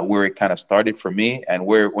kind of where it kind of started for me. And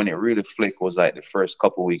when it really flicked was like the first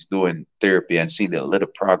couple of weeks doing therapy and seeing the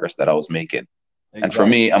little progress that I was making. And for Exactly.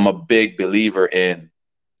 me, I'm a big believer in,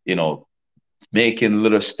 you know, making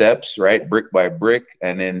little steps, right? Brick by brick.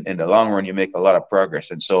 And then in the long run, you make a lot of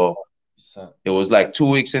progress. And so So, it was like 2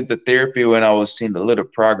 weeks into therapy when I was seeing the little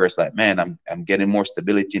progress, like, man, I'm getting more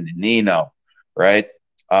stability in the knee now, right?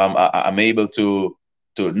 I'm able to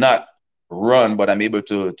not run, but I'm able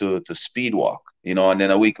to speed walk, and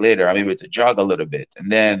then a week later I'm able to jog a little bit.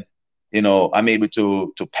 And then, I'm able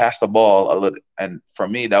to pass a ball a little. And for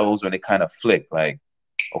me, that was when it kind of flicked, like,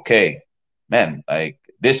 okay, man, like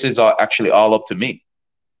this is actually all up to me.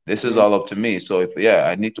 This is mm. all up to me. So if yeah,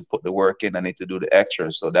 I need to put the work in, I need to do the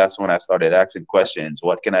extras. So that's when I started asking questions.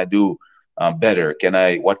 What can I do better?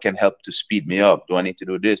 What can help to speed me up? Do I need to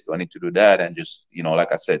do this? Do I need to do that? And just,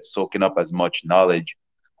 like I said, soaking up as much knowledge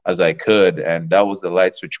as I could. And that was the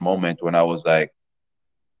light switch moment when I was like,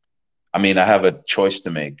 I mean, I have a choice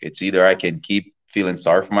to make. It's either I can keep feeling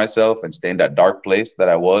sorry for myself and stay in that dark place that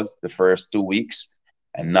I was the first 2 weeks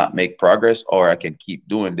and not make progress, or I can keep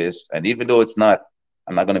doing this. And even though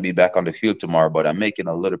I'm not going to be back on the field tomorrow, but I'm making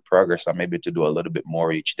a little progress. I'm able to do a little bit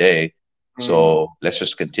more each day. Mm. So let's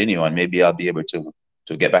just continue, and maybe I'll be able to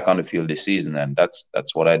get back on the field this season. And that's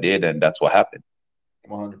what I did, and that's what happened.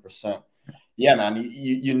 100%. Yeah, man,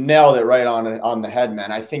 you nailed it right on the head,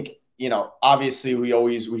 man. I think obviously we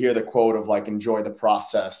hear the quote of like, enjoy the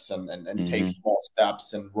process and take small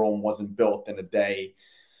steps, and Rome wasn't built in a day.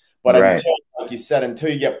 But Right. until, like you said,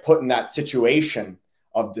 until you get put in that situation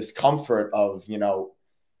of discomfort of,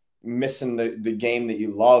 missing the game that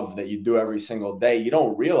you love, that you do every single day, you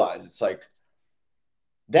don't realize it's like,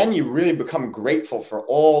 then you really become grateful for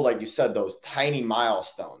all, like you said, those tiny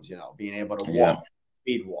milestones, being able to walk,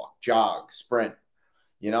 speed walk, jog, sprint,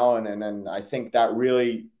 and I think that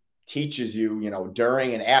really teaches you,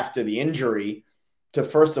 during and after the injury, to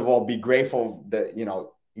first of all be grateful that,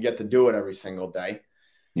 you get to do it every single day.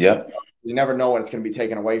 Yeah. You never know when it's going to be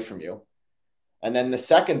taken away from you. And then the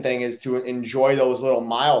second thing is to enjoy those little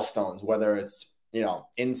milestones, whether it's,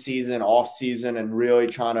 in season, off season, and really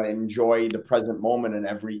trying to enjoy the present moment in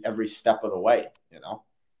every step of the way,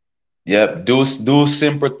 Yeah, do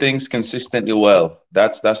simple things consistently well.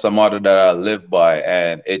 That's a motto that I live by,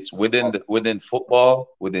 and it's within football,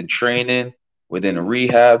 within training, within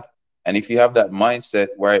rehab. And if you have that mindset,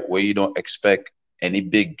 right, where you don't expect any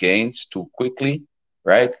big gains too quickly,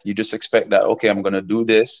 right? You just expect that, okay, I'm gonna do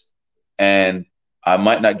this, and I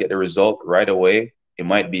might not get the result right away. It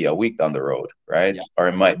might be a week down the road, right? Yeah. Or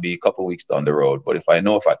it might be a couple weeks down the road. But if I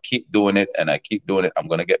know if I keep doing it and I keep doing it, I'm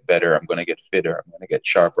going to get better. I'm going to get fitter. I'm going to get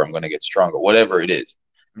sharper. I'm going to get stronger, whatever it is.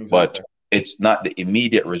 Exactly. But it's not the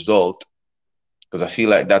immediate result, because I feel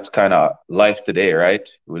like that's kind of life today, right?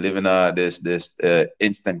 We live in this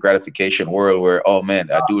instant gratification world where, oh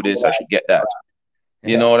man, I do this, I should get that.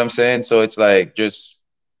 You know what I'm saying? So it's like, just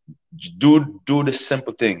do the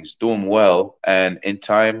simple things, do them well, and in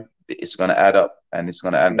time it's going to add up, and it's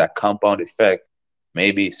going to add that compound effect.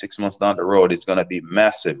 Maybe 6 months down the road, it's going to be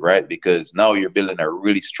massive, right? Because now you're building a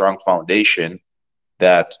really strong foundation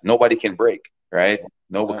that nobody can break, right?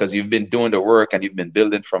 No, because you've been doing the work and you've been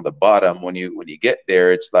building from the bottom. When you get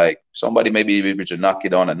there, it's like somebody maybe able to knock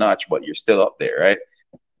it on a notch, but you're still up there, right?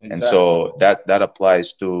 Exactly. And so that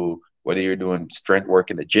applies to whether you're doing strength work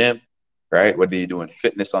in the gym, right? Whether you're doing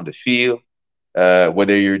fitness on the field,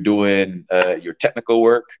 whether you're doing your technical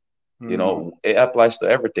work, it applies to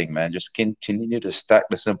everything, man. Just continue to stack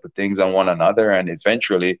the simple things on one another, and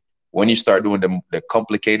eventually, when you start doing the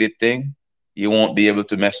complicated thing, you won't be able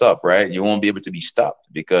to mess up, right? You won't be able to be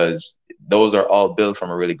stopped, because those are all built from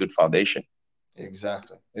a really good foundation.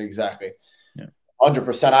 Exactly.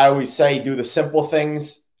 100%. I always say, do the simple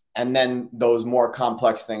things, and then those more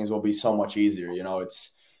complex things will be so much easier.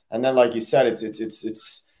 And then, like you said,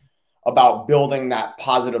 it's about building that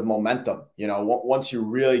positive momentum. Once you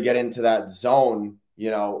really get into that zone,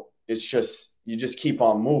 it's just, you just keep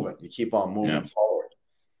on moving. You keep on moving forward.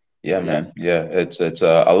 Yeah, so, man. Yeah, it's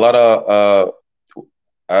a lot of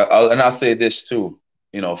I'll say this too.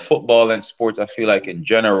 Football and sports, I feel like in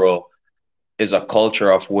general, is a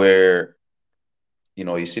culture of where,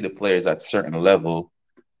 you see the players at certain level,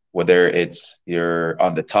 whether it's you're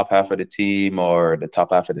on the top half of the team or the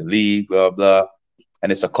top half of the league, blah blah.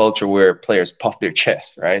 And it's a culture where players puff their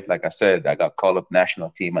chest, right? Like I said, I got called up national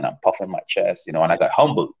team and I'm puffing my chest, and I got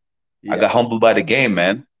humbled. I got humbled by the game,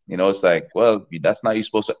 man. It's like, well, that's not how you're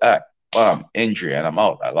supposed to act. Bam, injury, and I'm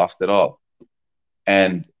out. I lost it all.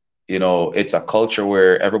 And, it's a culture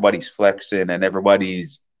where everybody's flexing and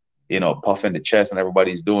everybody's, puffing the chest and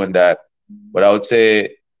everybody's doing that. But I would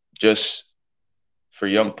say, just for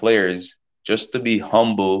young players, just to be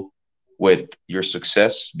humble with your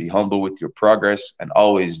success, be humble with your progress, and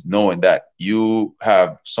always knowing that you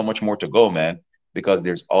have so much more to go, man, because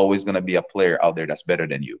there's always going to be a player out there that's better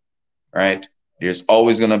than you, right? There's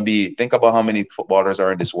always going to be, think about how many footballers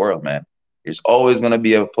are in this world, man. There's always going to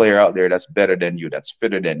be a player out there that's better than you, that's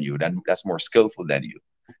fitter than you, that's more skillful than you,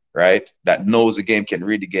 right? That knows the game, can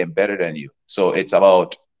read the game better than you. So it's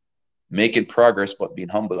about making progress, but being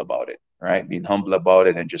humble about it, right? Being humble about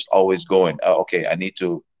it and just always going, oh, okay, I need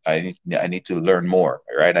to learn more,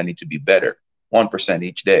 right? I need to be better, 1%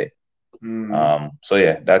 each day. So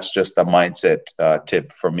yeah, that's just a mindset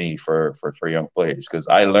tip for me for young players, because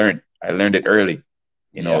I learned it early,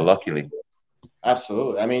 luckily.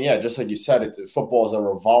 Absolutely. I mean, yeah, just like you said, football is a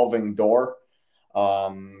revolving door.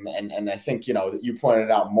 And I think, you pointed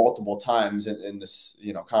out multiple times in this,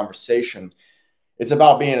 conversation, it's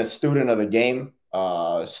about being a student of the game,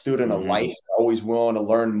 a student of life, always willing to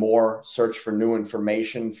learn more, search for new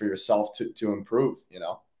information for yourself to improve,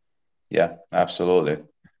 Yeah, absolutely.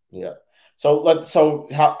 Yeah. So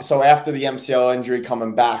after the MCL injury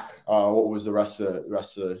coming back, what was the rest of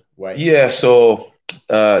the way? Yeah. So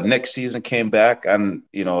next season came back, and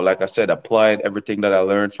like I said, applied everything that I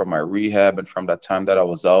learned from my rehab and from that time that I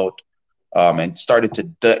was out. and started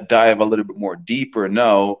to dive a little bit more deeper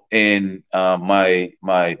now in my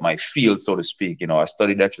field, so to speak. You know, I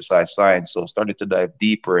studied exercise science, so started to dive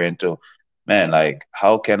deeper into, man, like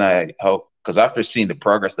how can I how because after seeing the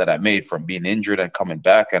progress that I made from being injured and coming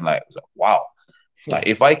back, and like, I was like, wow, like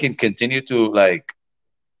if I can continue to like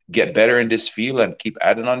get better in this field and keep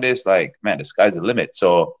adding on this, like, man, the sky's the limit.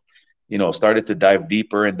 So, you know, started to dive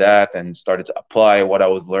deeper in that and started to apply what I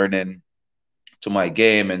was learning to my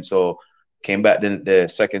game. And so came back in the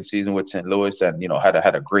second season with St. Louis, and, you know, had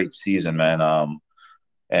a great season, man.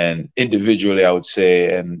 And individually, I would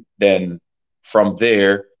say, and then from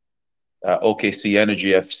there, OKC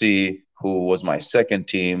Energy FC, who was my second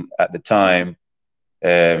team at the time,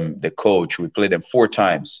 the coach. We played them 4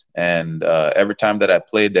 times, and every time that I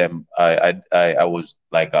played them, I was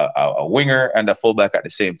like a winger and a fullback at the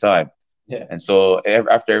same time. Yeah. And so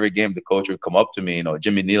after every game, the coach would come up to me. You know,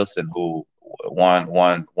 Jimmy Nielsen, who won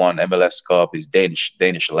MLS Cup, is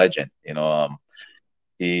Danish legend. You know,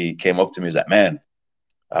 he came up to me. He's like, man,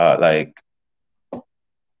 like,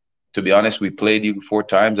 to be honest, we played you 4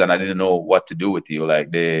 times, and I didn't know what to do with you. Like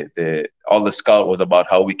the all the scout was about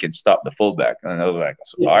how we can stop the fullback, and I was like,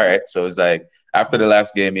 all right. So it's like after the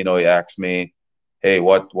last game, you know, he asked me, hey,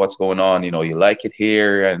 what's going on? You know, you like it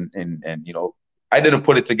here, and you know, I didn't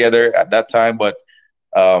put it together at that time, but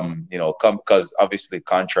you know, because obviously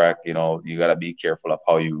contract, you know, you gotta be careful of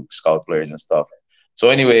how you scout players and stuff. So,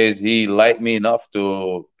 anyways, he liked me enough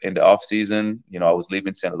to, in the off season, you know, I was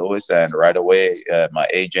leaving St. Louis, and right away, my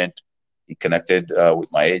agent, he connected with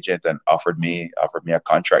my agent and offered me a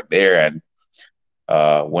contract there, and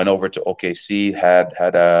went over to OKC.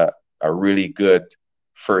 Had a really good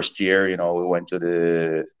first year. You know, we went to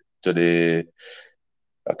the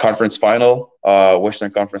conference final,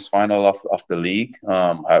 Western Conference final of the league.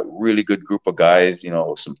 A really good group of guys. You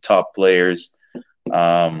know, some top players.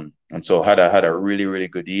 And so had a really, really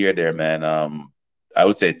good year there, man. I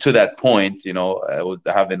would say to that point, you know, I was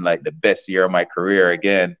having like the best year of my career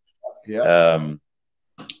again. Yeah.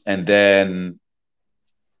 And then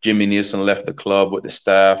Jimmy Nielsen left the club with the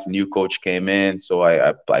staff. New coach came in, so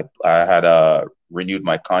I had renewed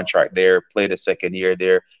my contract there. Played a second year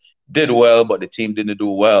there, did well, but the team didn't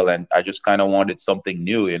do well, and I just kind of wanted something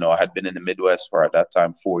new. You know, I had been in the Midwest for at that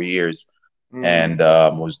time 4 years, and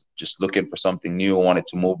was just looking for something new. Wanted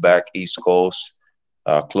to move back East Coast,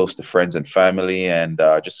 close to friends and family, and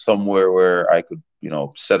just somewhere where I could, you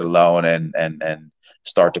know, settle down and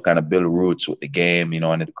start to kind of build roots with the game, you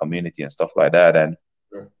know, and in the community and stuff like that. And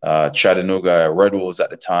Chattanooga Red Wolves at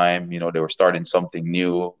the time, you know, they were starting something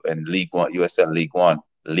new in League One, USL League One.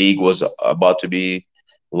 League was about to be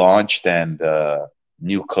launched, and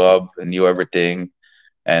new club and new everything.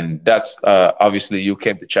 And that's obviously you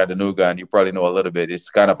came to Chattanooga, and you probably know a little bit. It's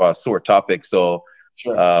kind of a sore topic. So,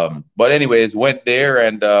 but anyways, went there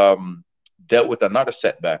and dealt with another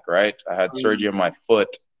setback, right? I had surgery on my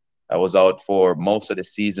foot. I was out for most of the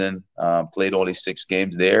season, played only 6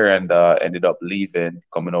 games there, and ended up leaving,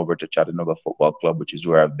 coming over to Chattanooga Football Club, which is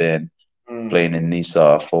where I've been playing in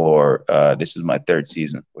NISA for, this is my 3rd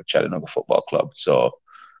season with Chattanooga Football Club. So,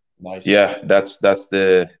 nice. Yeah, that's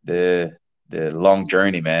the long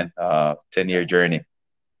journey, man. 10-year journey.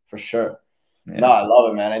 For sure. Yeah. No, I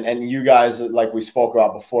love it, man. And you guys, like we spoke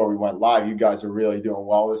about before we went live, you guys are really doing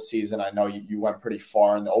well this season. I know you went pretty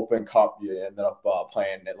far in the Open Cup. You ended up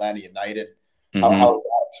playing Atlanta United. How was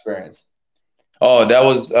that experience? Oh, that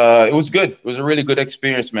was it was good. It was a really good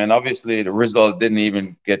experience, man. Obviously, the result didn't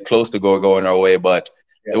even get close to going our way, but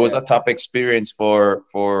it was a top experience for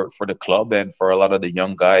the club and for a lot of the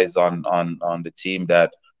young guys on the team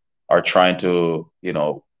that are trying to, you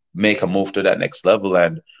know, make a move to that next level.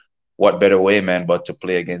 And what better way, man, but to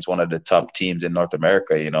play against one of the top teams in North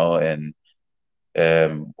America, you know, and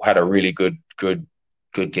had a really good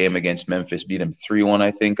game against Memphis, beat them 3-1, I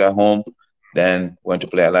think, at home. Then went to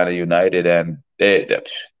play Atlanta United, and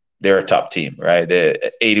they're a top team, right? They're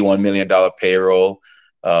 $81 million payroll,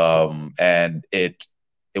 and it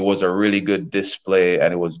was a really good display,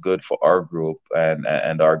 and it was good for our group and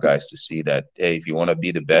our guys to see that, hey, if you want to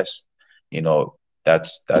be the best, you know,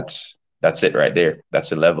 that's it right there. That's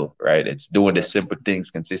the level, right? It's doing the simple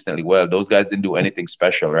things consistently well. Those guys didn't do anything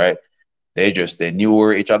special, right? They knew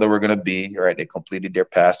where each other were gonna be, right? They completed their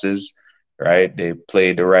passes, right? They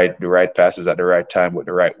played the right passes at the right time with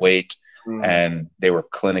the right weight, and they were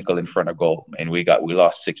clinical in front of goal. And we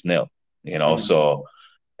lost 6-0, you know. So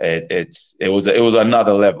it was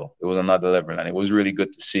another level. It was another level, and it was really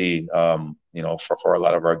good to see, you know, for a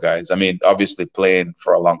lot of our guys. I mean, obviously playing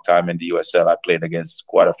for a long time in the USL, I played against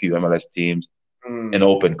quite a few MLS teams in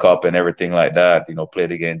Open Cup and everything like that. You know,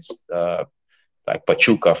 played against like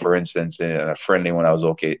Pachuca, for instance, and a friendly when I was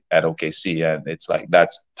at OKC, and it's like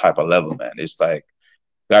that type of level, man. It's like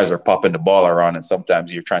guys are popping the ball around, and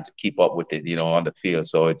sometimes you're trying to keep up with it, on the field.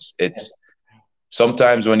 So it's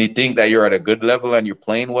sometimes when you think that you're at a good level and you're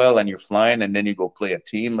playing well and you're flying, and then you go play a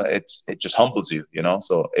team, it just humbles you.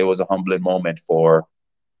 So it was a humbling moment for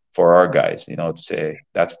our guys, to say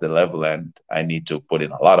that's the level, and I need to put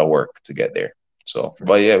in a lot of work to get there. So,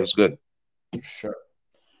 but yeah, it was good. Sure.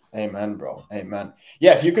 Amen, bro. Amen.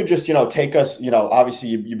 Yeah, if you could just, take us, obviously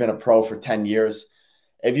you've been a pro for 10 years.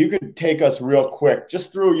 If you could take us real quick,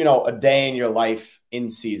 just through, a day in your life in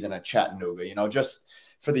season at Chattanooga, just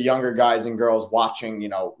for the younger guys and girls watching,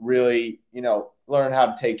 really, learn how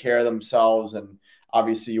to take care of themselves. And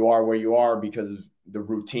obviously you are where you are because of the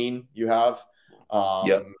routine you have,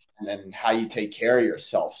 Yeah. and how you take care of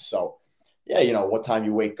yourself. So, yeah, what time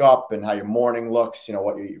you wake up and how your morning looks,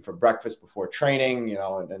 what you eat for breakfast before training,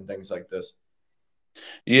 and things like this.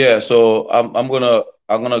 Yeah, so I'm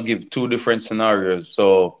gonna give two different scenarios.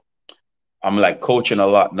 So I'm like coaching a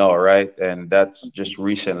lot now, right? And that's just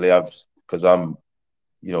recently I've because I'm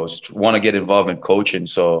want to get involved in coaching,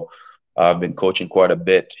 so I've been coaching quite a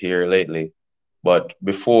bit here lately. But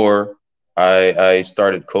before I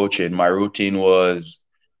started coaching, my routine was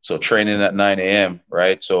so training at 9 a.m.,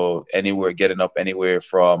 right? So getting up anywhere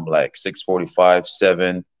from like 6:45,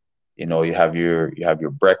 7, you have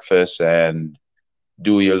your breakfast and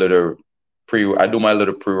do your little I do my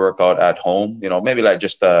little pre-workout at home, maybe like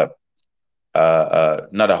just not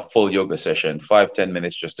a full yoga session, 5-10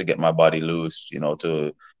 minutes just to get my body loose,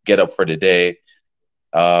 to get up for the day.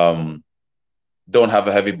 Um, don't have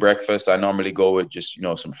a heavy breakfast. I normally go with just,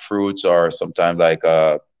 some fruits, or sometimes like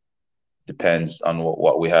depends on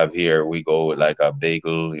what we have here. We go with like a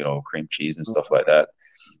bagel, cream cheese and stuff like that.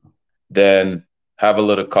 Then have a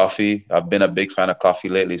little coffee. I've been a big fan of coffee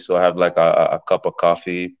lately, so I have like a cup of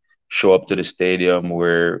coffee. Show up to the stadium.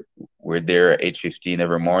 We're there at 8:15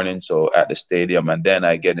 every morning, so at the stadium, and then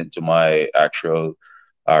I get into my actual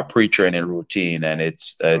pre-training routine, and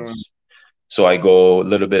it's so I go a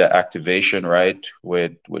little bit of activation, right,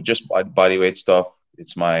 with just body weight stuff.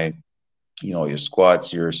 It's my your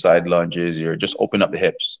squats, your side lunges, your just open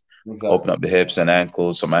Exactly. up the hips and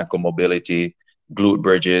ankles, some ankle mobility, glute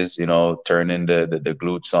bridges, turning the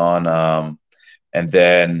glutes on. And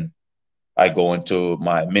then I go into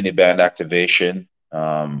my mini band activation,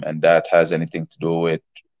 and that has anything to do with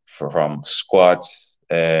from squats.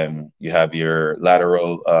 You have your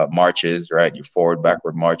lateral marches, right? Your forward,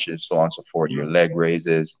 backward marches, so on and so forth. Your leg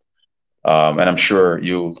raises, and I'm sure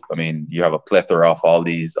you have a plethora of all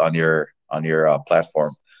these on your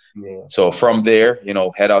platform. Yeah. So from there,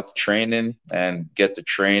 head out to training and get the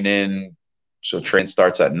training. So train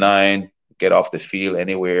starts at 9. Get off the field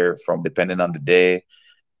anywhere from, depending on the day,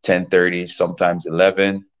 10:30, sometimes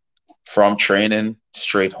 11. From training,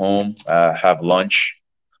 straight home, have lunch,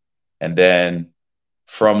 and then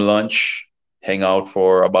from lunch, hang out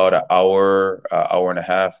for about an hour, hour and a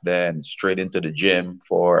half, then straight into the gym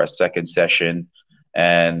for a second session.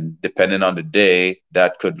 And depending on the day,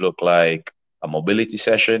 that could look like a mobility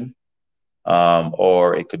session,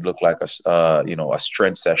 or it could look like a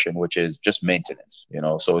strength session, which is just maintenance.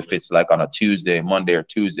 So if it's like on a Tuesday, Monday or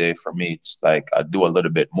Tuesday, for me, it's like I do a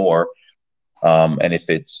little bit more. And if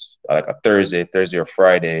it's like a Thursday or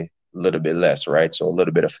Friday, a little bit less, right? So a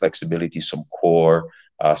little bit of flexibility, some core,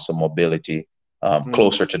 some mobility,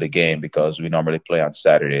 closer to the game because we normally play on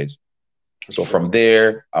Saturdays. For So sure. from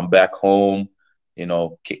there, I'm back home,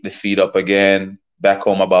 kick the feet up again, back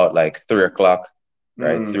home about like 3 o'clock,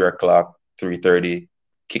 right? 3 o'clock, 3:30,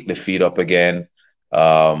 kick the feet up again.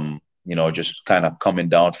 Just kind of coming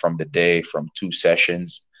down from the day from 2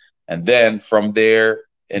 sessions. And then from there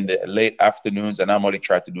in the late afternoons, and I'm only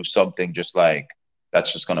trying to do something just like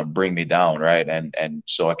that's just gonna bring me down, right? And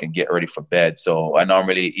so I can get ready for bed. So I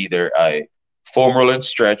normally either I foam roll and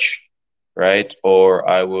stretch, right? Or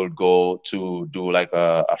I will go to do like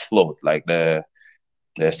a float, like the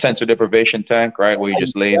sensor deprivation tank, right? Where you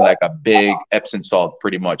just lay in like a big Epsom salt,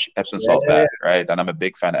 pretty much Epsom Yeah, salt yeah, yeah. bath, right? And I'm a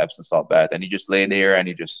big fan of Epsom salt bath. And you just lay there and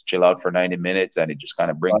you just chill out for 90 minutes and it just kind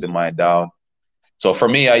of brings the mind down. So for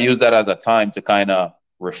me, I use that as a time to kind of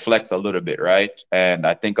reflect a little bit, right? And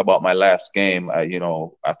I think about my last game.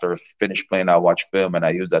 After I finish playing, I watch film and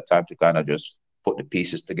I use that time to kind of just put the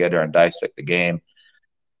pieces together and dissect the game.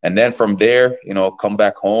 And then from there, come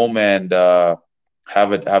back home and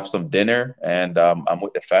have some dinner. And I'm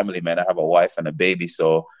with the family, man. I have a wife and a baby,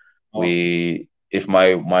 so Awesome. if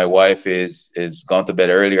my wife is gone to bed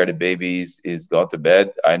earlier, the baby is gone to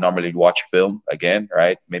bed, I normally watch film again,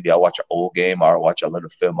 right? Maybe I watch an old game or watch a little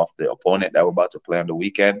film of the opponent that we're about to play on the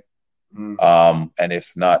weekend. Mm. And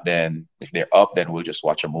if not, then if they're up, then we'll just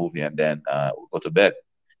watch a movie and then we'll go to bed.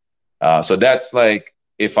 So that's like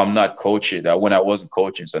if I'm not coaching, when I wasn't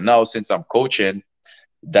coaching. So now since I'm coaching,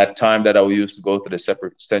 that time that I used to go to the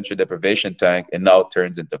separate central deprivation tank, and now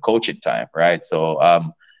turns into coaching time, right? So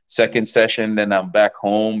second session, then I'm back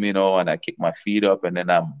home, and I kick my feet up, and then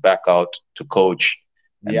I'm back out to coach,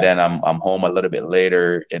 and Yeah. then I'm home a little bit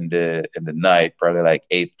later in the night, probably like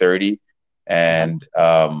 8:30, Uh-huh. and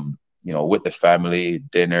with the family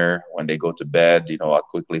dinner when they go to bed, I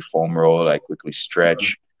quickly foam roll, I quickly Mm.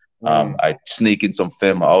 stretch. Mm. I sneak in some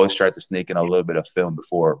film. I always try to sneak in a little bit of film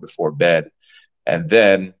before bed, and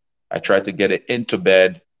then I try to get it into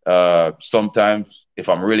bed. Sometimes if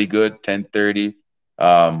I'm really good, 10:30.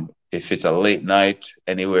 If it's a late night,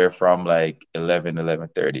 anywhere from like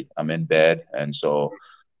 11:30, I'm in bed. And so,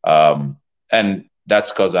 and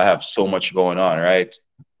that's because I have so much going on, right?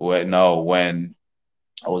 When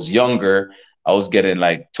I was younger, I was getting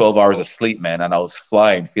like 12 hours of sleep, man, and I was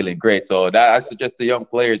flying, feeling great. So that I suggest the young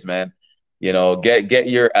players, man, get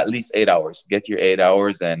your at least 8 hours, get your 8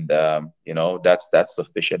 hours, and that's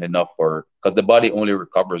sufficient enough because the body only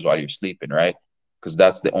recovers while you're sleeping, right? Because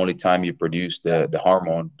that's the only time you produce the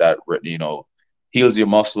hormone that heals your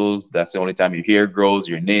muscles. That's the only time your hair grows,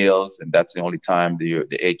 your nails, and that's the only time the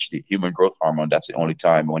human growth hormone. That's the only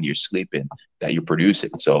time when you're sleeping that you produce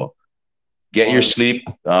it. So get your Well, sleep.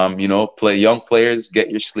 Play young players,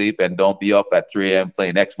 get your sleep, and don't be up at 3 a.m.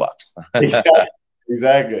 playing Xbox. exactly.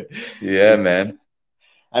 Exactly. Yeah, man.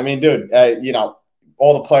 I mean, dude,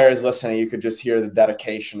 all the players listening, you could just hear the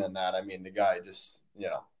dedication in that. I mean, the guy just,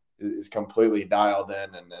 is completely dialed in,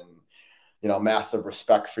 and massive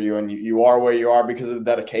respect for you. And you are where you are because of the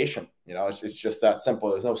dedication. It's just that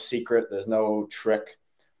simple. There's no secret. There's no trick,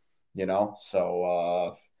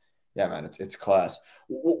 So, yeah, man, it's class.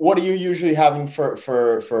 What are you usually having for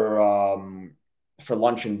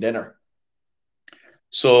lunch and dinner?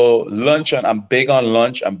 So lunch, and I'm big on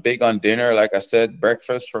lunch. I'm big on dinner. Like I said,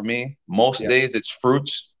 breakfast for me. Most Yeah. days it's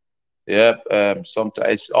fruits. Yep. Sometimes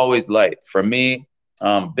it's always light. For me,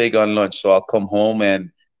 I'm big on lunch. So I'll come home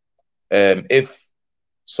and if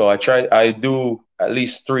so, I do at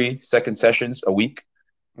least three second sessions a week.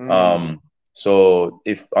 Mm. Um, so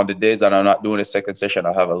if on the days that I'm not doing a second session,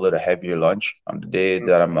 I'll have a little heavier lunch. On the day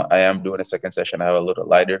that I am doing a second session, I have a little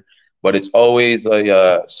lighter. But it's always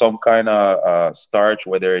some kind of starch,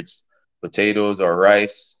 whether it's potatoes or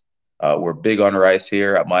rice. We're big on rice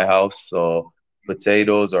here at my house, so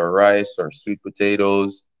potatoes or rice or sweet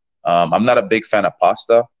potatoes. I'm not a big fan of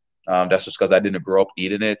pasta. That's just because I didn't grow up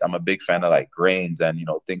eating it. I'm a big fan of like grains and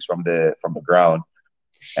things from the ground.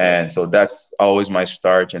 Sure. And so that's always my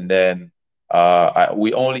starch. And then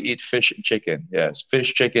we only eat fish and chicken. Yes,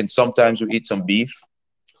 fish, chicken. Sometimes we eat some beef.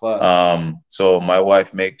 Class. So my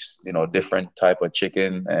wife makes different type of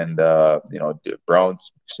chicken and brown.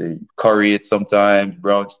 She curry it sometimes,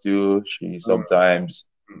 brown stew. She Mm. sometimes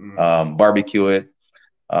Mm. barbecue it,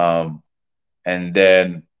 um, and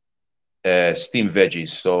then steamed veggies.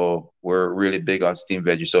 So we're really big on steamed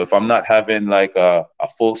veggies. So if I'm not having like a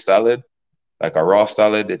full salad, like a raw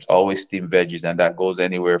salad, it's always steamed veggies, and that goes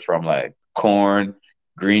anywhere from like corn,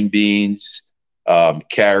 green beans,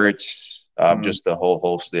 carrots, Mm. just the whole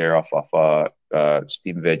host there of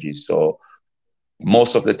steamed veggies. So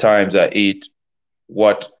most of the times I eat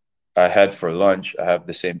what I had for lunch, I have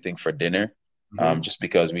the same thing for dinner. Mm. Just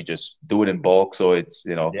because we just do it in bulk, so it's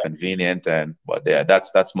Yeah. convenient, and but yeah,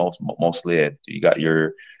 that's mostly it. You got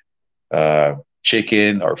your uh,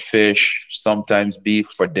 chicken or fish, sometimes beef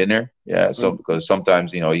for dinner. Yeah, so Mm. because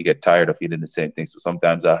sometimes you get tired of eating the same thing, so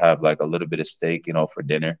sometimes I have like a little bit of steak, for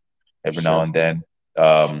dinner every now Sure. and then.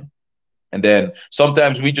 And then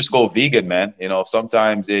sometimes we just go vegan, man.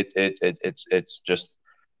 Sometimes it's just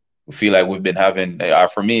we feel like we've been having.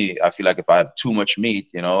 For me, I feel like if I have too much meat,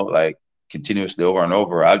 like continuously over and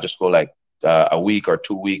over, I'll just go like a week or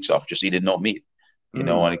 2 weeks of just eating no meat, Mm.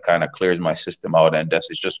 and it kind of clears my system out. And that's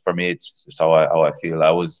it's just for me. It's how I feel.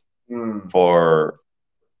 I was Mm. for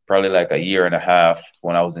probably like a year and a half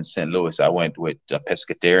when I was in St. Louis. I went with a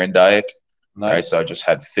pescatarian diet, right? So Nice. I just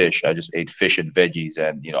had fish. I just ate fish and veggies,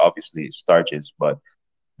 and obviously starches, but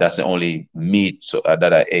that's the only meat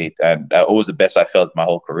that I ate, and that was the best I felt my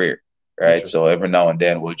whole career, right? So Interesting. every now and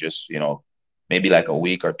then we'll just maybe like a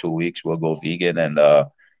week or 2 weeks we'll go vegan, and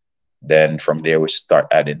then from there we start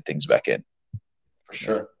adding things back in. For Yeah.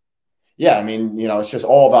 sure. Yeah, I mean, it's just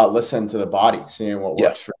all about listening to the body, seeing what Yeah.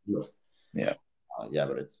 works for you. Yeah. Yeah,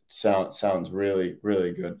 but it sounds really,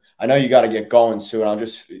 really good. I know you got to get going soon. I'll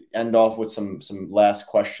just end off with some last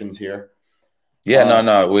questions here. Yeah, Uh,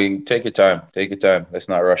 no, we take your time. Take your time. Let's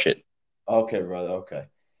not rush it. okay, brother. Okay.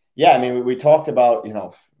 Yeah, I mean, we talked about,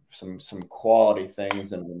 some quality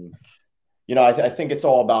things, and I think it's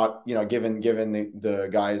all about, giving the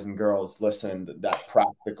guys and girls listen that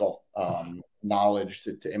practical knowledge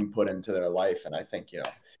to input into their life. And I think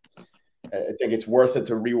it's worth it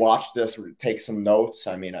to rewatch this, take some notes.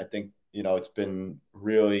 I mean, I think, it's been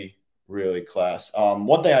really, really class.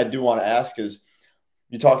 One thing I do want to ask is,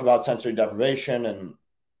 you talked about sensory deprivation and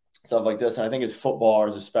stuff like this. And I think as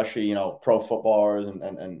footballers, especially, pro footballers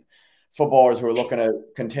and footballers who are looking to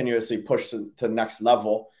continuously push to the next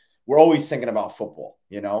level, we're always thinking about football.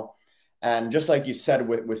 And just like you said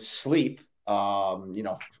with sleep, from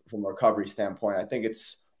a recovery standpoint, I think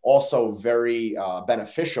it's also very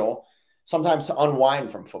beneficial sometimes to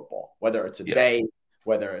unwind from football, whether it's a Yeah. day,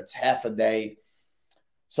 whether it's half a day.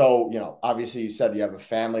 So, obviously you said you have a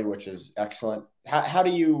family, which is excellent. How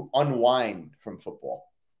do you unwind from football?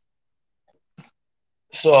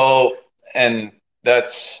 So, and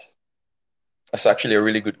that's actually a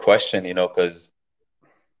really good question, because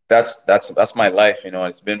that's my life,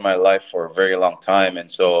 it's been my life for a very long time. And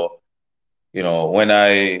so, when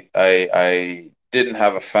I didn't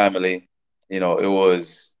have a family, it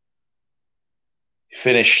was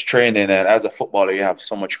finish training, and as a footballer, you have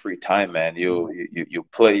so much free time, man. You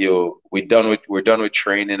play we're done with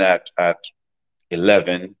training at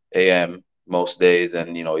 11 a.m. most days,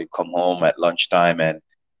 and you come home at lunchtime, and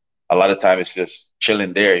a lot of time it's just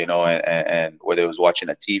chilling there, and whether it was watching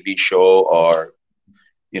a TV show or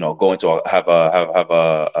going to have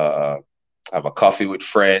a coffee with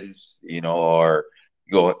friends, or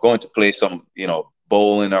going to play some,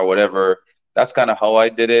 bowling or whatever. That's kind of how I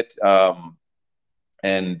did it.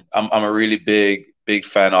 And I'm a really big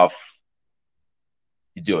fan of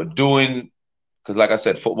doing, because like I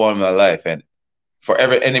said, football in my life, and for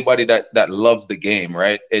anybody that loves the game,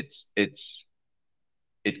 right? It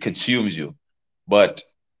consumes you, but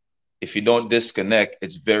if you don't disconnect,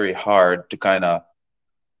 it's very hard to kind of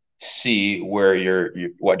see where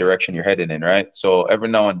what direction you're heading in, right? So every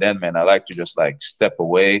now and then, man, I like to just like step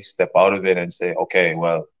away, step out of it, and say, okay,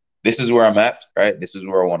 well, this is where I'm at, right? This is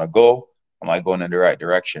where I want to go. Am I going in the right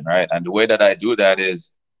direction, right? And the way that I do that is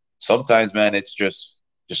sometimes, man, it's just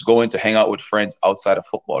going to hang out with friends outside of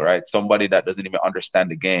football, right? Somebody that doesn't even understand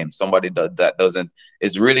the game, somebody that doesn't.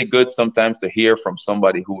 It's really good sometimes to hear from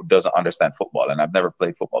somebody who doesn't understand football, and I've never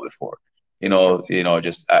played football before. For sure.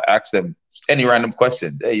 Just ask them any random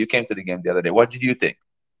question. Hey, you came to the game the other day. What did you think?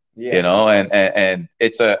 Yeah. And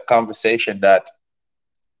it's a conversation that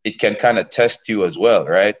it can kind of test you as well,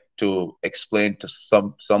 right? To explain to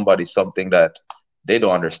somebody something that they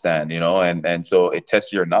don't understand, and so it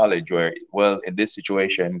tests your knowledge where, well, in this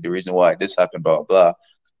situation, the reason why this happened, blah, blah, blah.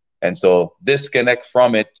 And so disconnect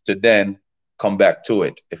from it to then come back to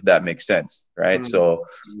it, if that makes sense, right? So,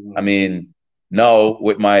 I Mm-hmm. mean, now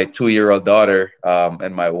with my 2-year-old daughter,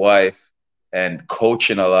 and my wife, and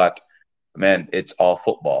coaching a lot, man, it's all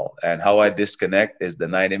football. And how I disconnect is the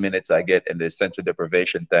 90 minutes I get in the central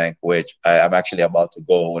deprivation tank, which I'm actually about to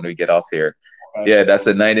go when we get off here. Okay. Yeah, that's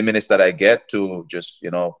the 90 minutes that I get to just,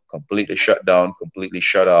 completely shut down, completely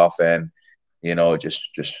shut off, and,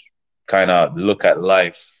 just kind of look at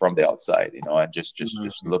life from the outside, and just Mhm.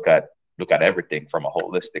 look at everything from a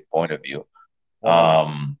holistic point of view. 100%.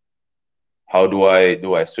 Um, how do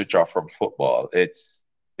I switch off from football? It's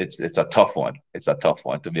a tough one. It's a tough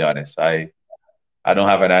one, to be honest. I don't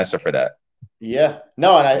have an answer for that. Yeah.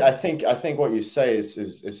 No, and I think what you say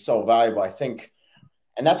is so valuable.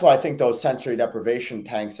 And that's why I think those sensory deprivation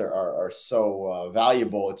tanks are so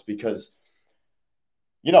valuable. It's because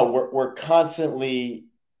we're constantly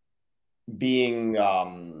being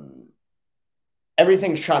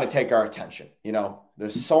everything's trying to take our attention.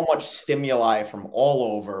 There's so much stimuli from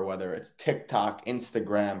all over, whether it's TikTok,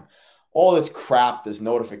 Instagram, all this crap, there's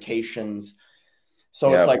notifications.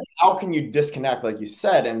 So it's Yeah. like, how can you disconnect, like you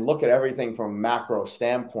said, and look at everything from a macro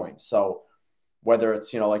standpoint? So whether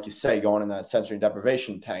it's, like you say, going in that sensory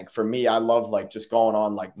deprivation tank, for me, I love like just going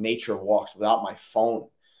on like nature walks without my phone,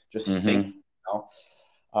 just thinking, Hmm. you know?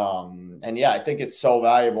 And yeah, I think it's so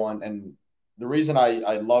valuable. And the reason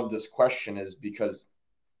I love this question is because,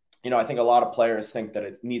 I think a lot of players think that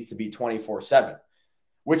it needs to be 24/7,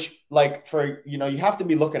 which like you have to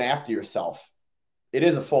be looking after yourself. It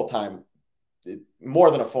is a full-time,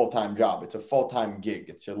 more than a full-time job. It's a full-time gig.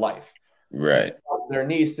 It's your life. Right. There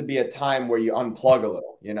needs to be a time where you unplug a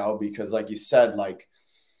little, because like you said, like,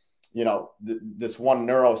 this one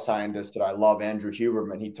neuroscientist that I love, Andrew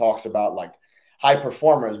Huberman, he talks about like high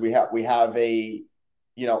performers. We have an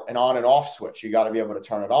on and off switch. You got to be able to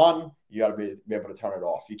turn it on. You got to be able to turn it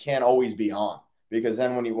off. You can't always be on, because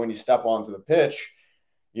then when you step onto the pitch,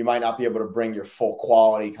 you might not be able to bring your full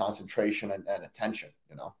quality, concentration, and attention,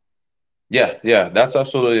 you know? Yeah, yeah, that's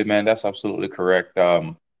absolutely, man. That's absolutely correct.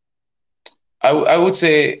 I would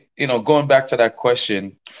say, going back to that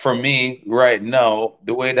question, for me right now,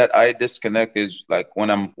 the way that I disconnect is like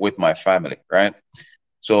when I'm with my family, right?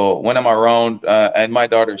 So when I'm around, and my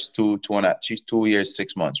daughter's two and a, she's 2 years,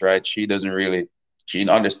 6 months, right? She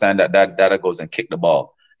understand that dada goes and kick the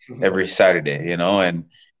ball every Saturday, and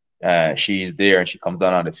she's there and she comes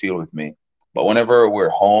down on the field with me. But whenever we're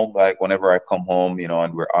home, like whenever I come home,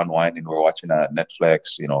 and we're unwinding, we're watching a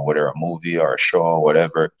Netflix, whether a movie or a show or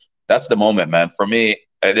whatever, that's the moment, man. For me,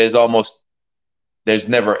 it is almost, there's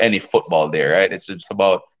never any football there, right? It's just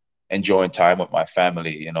about enjoying time with my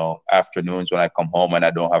family. Afternoons when I come home and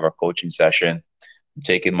I don't have a coaching session, I'm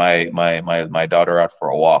taking my daughter out for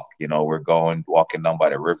a walk. We're going walking down by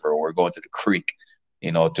the river, we're going to the creek,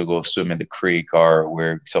 to go swim in the creek,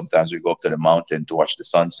 or sometimes we go up to the mountain to watch the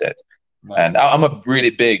sunset. And Nice. I'm a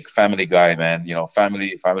really big family guy, man.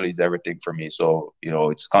 Family is everything for me. So,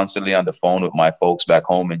 it's constantly on the phone with my folks back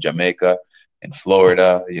home in Jamaica, in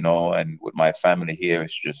Florida, and with my family here.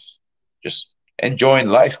 It's just enjoying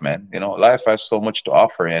life, man. Life has so much to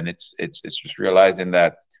offer, and it's just realizing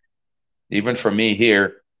that even for me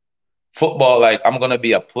here, football, like I'm gonna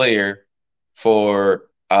be a player for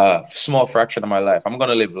a small fraction of my life. I'm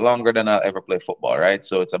gonna live longer than I'll ever play football, right?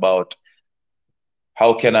 So it's about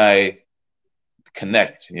how can I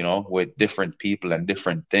connect, with different people and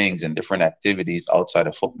different things and different activities outside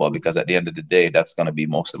of football, because at the end of the day, that's going to be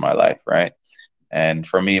most of my life, right? And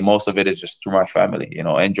for me, most of it is just through my family,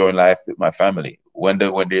 enjoying life with my family. When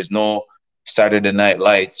there's no Saturday night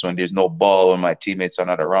lights, when there's no ball, when my teammates are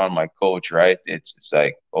not around, my coach, right? It's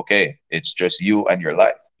like, okay, it's just you and your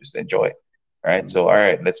life. Just enjoy it, right? So, all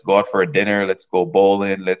right, let's go out for a dinner. Let's go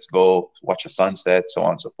bowling. Let's go watch a sunset, so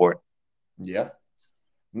on and so forth. Yeah.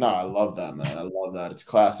 No, I love that, man. I love that. It's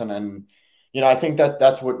class. And I think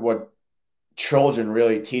that's what children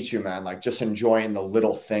really teach you, man. Like just enjoying the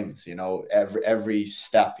little things, every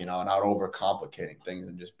step, not overcomplicating things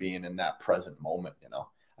and just being in that present moment,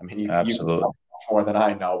 I mean, you can Absolutely. know more than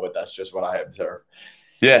I know, but that's just what I observe.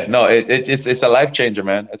 Yeah, no, it's a life changer,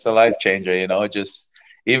 man. It's a life changer, just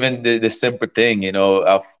even the simple thing,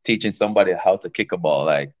 of teaching somebody how to kick a ball.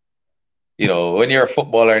 Like, when you're a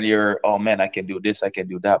footballer and you're, oh man, I can do this, I can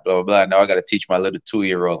do that, blah, blah, blah. Now I got to teach my little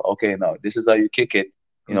 2-year-old, okay, no, this is how you kick it.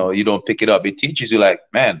 You don't pick it up. It teaches you like,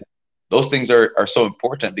 man, those things are so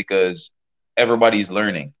important because everybody's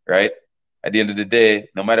learning, right? At the end of the day,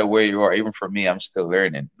 no matter where you are, even for me, I'm still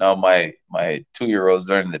learning. Now my 2-year-old's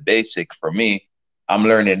learning the basic. For me, I'm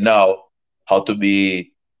learning now how to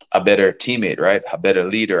be a better teammate, right? A better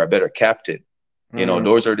leader, a better captain.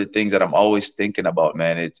 Those are the things that I'm always thinking about,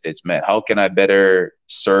 man. It's man, how can I better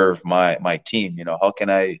serve my team? How can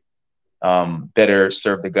I better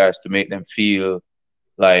serve the guys to make them feel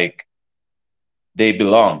like they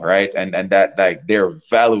belong, right? And that like they're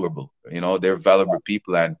valuable, they're valuable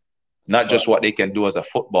people, and not just what they can do as a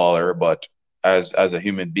footballer, but as a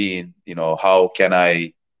human being, how can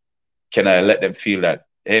I let them feel that,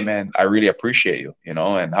 hey man, I really appreciate you,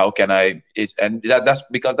 and how can and that's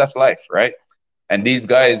because that's life, right? And these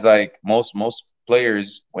guys, like most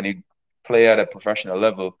players, when you play at a professional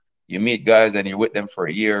level, you meet guys and you're with them for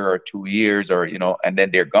a year or 2 years, or and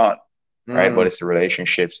then they're gone, right? But it's the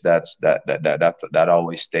relationships that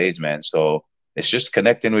always stays, man. So it's just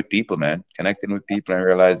connecting with people, man. Connecting with people and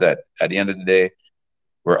realize that at the end of the day,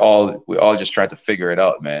 we're all just trying to figure it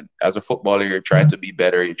out, man. As a footballer, you're trying to be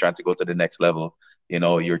better. You're trying to go to the next level.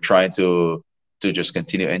 You're trying to just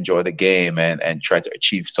continue to enjoy the game and try to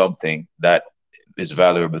achieve something that is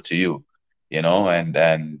valuable to you,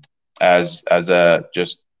 and as a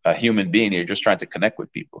just a human being, you're just trying to connect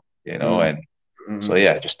with people, and so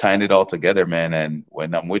yeah, just tying it all together, man. And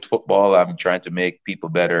when I'm with football, I'm trying to make people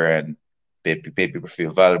better and make people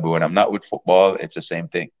feel valuable. When I'm not with football, it's the same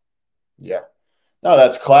thing. Yeah. No,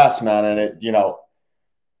 that's class, man. And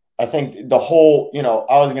I think the whole,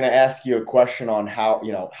 I was going to ask you a question on how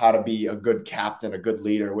to be a good captain, a good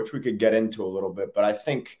leader, which we could get into a little bit. But I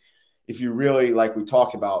think if you really, like we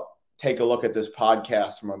talked about, take a look at this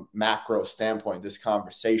podcast from a macro standpoint, this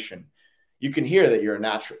conversation, you can hear that you're a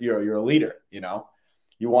natural, you're a leader,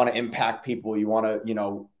 you want to impact people. You want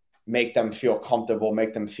to, make them feel comfortable,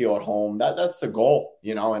 make them feel at home. That's the goal,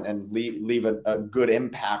 and leave a good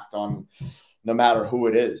impact on no matter who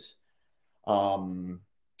it is.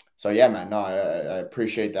 So yeah, man, no, I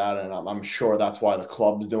appreciate that. And I'm sure that's why the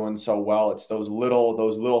club's doing so well. It's those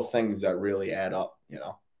little things that really add up,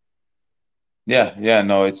 Yeah,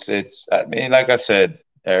 no, it's I mean, like I said,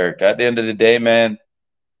 Eric, at the end of the day, man,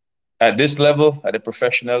 at this level, at a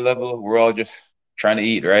professional level, we're all just trying to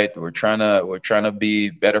eat, right? We're trying to be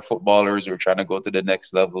better footballers. We're trying to go to the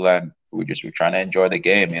next level, and we're trying to enjoy the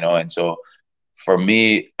game, you know. And so, for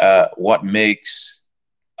me, what makes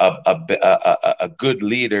a good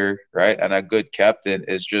leader, right, and a good captain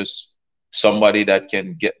is just somebody that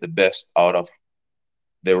can get the best out of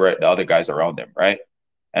the other guys around them, right?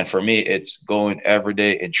 And for me, it's going every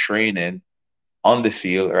day in training on the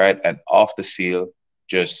field, right, and off the field,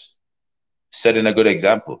 just setting a good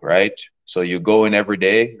example, right? So you go in every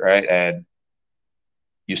day, right, and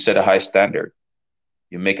you set a high standard.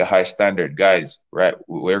 You make a high standard, guys, right?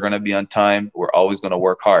 We're gonna be on time. We're always gonna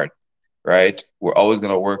work hard, right? We're always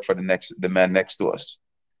gonna work for the man next to us.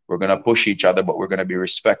 We're gonna push each other, but we're gonna be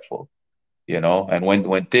respectful, you know. And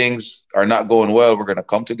when things are not going well, we're gonna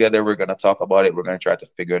come together. We're gonna talk about it. We're gonna try to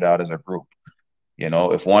figure it out as a group. You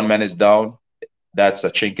know, if one man is down, that's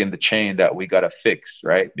a chink in the chain that we got to fix,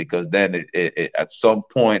 right? Because then at some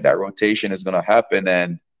point that rotation is going to happen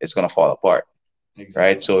and it's going to fall apart, Exactly.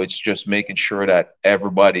 right? So it's just making sure that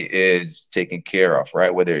everybody is taken care of,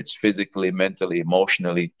 right? Whether it's physically, mentally,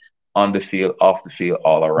 emotionally, on the field, off the field,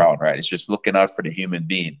 all around, right? It's just looking out for the human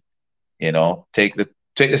being, you know. Take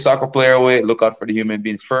the soccer player away, look out for the human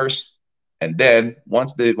being first, and then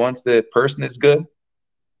once the person is good,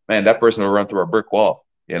 man, that person will run through a brick wall,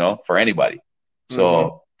 you know, for anybody. Mm-hmm.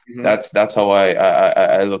 So Mm-hmm. that's how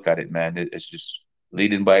I look at it, man. It's just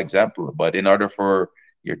leading by example. But in order for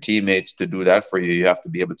your teammates to do that for you, you have to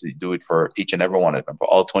be able to do it for each and every one of them, for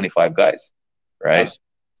all 25 guys, right?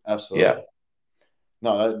 Yeah. Absolutely.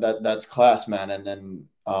 No, that's class, man. And then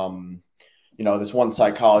you know, this one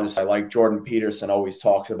psychologist I like, Jordan Peterson, always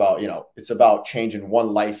talks about, you know, it's about changing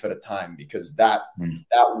one life at a time, because that Mm.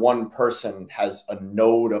 that one person has a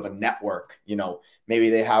node of a network. You know, maybe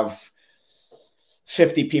they have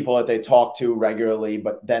 50 people that they talk to regularly,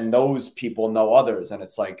 but then those people know others. And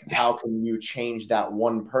it's like, Yeah, how can you change that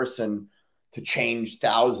one person to change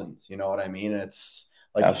thousands? You know what I mean? And it's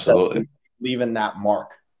like you said, absolutely. leaving that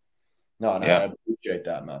mark. No, and I Yeah. appreciate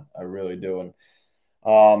that, man. I really do. And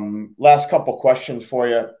last couple questions for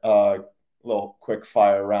you. Little quick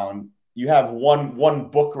fire round. You have one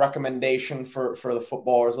book recommendation for the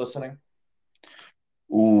footballers listening?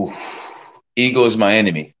 Ooh, ego is my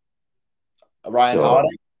enemy. Ryan So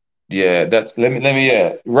Holiday? yeah, that's let me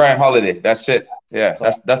yeah, Ryan Holiday. That's it. Yeah,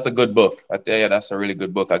 that's a good book. Yeah, that's a really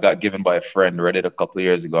good book. I got given by a friend, read it a couple of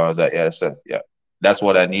years ago. I was like, yeah, that's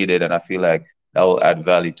what I needed, and I feel like that will add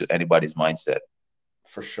value to anybody's mindset.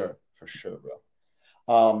 For sure,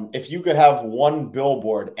 bro. If you could have one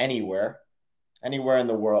billboard anywhere in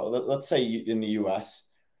the world, let's say in the U.S.,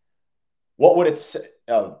 what would it say?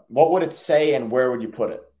 What would it say, and where would you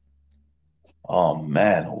put it? Oh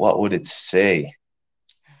man, what would it say?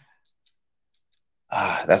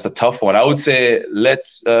 That's a tough one. I would say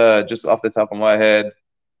let's just off the top of my head,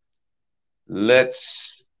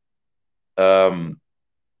 let's um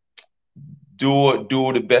do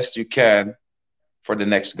the best you can for the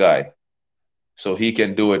next guy, so he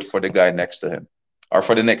can do it for the guy next to him, or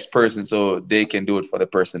for the next person, so they can do it for the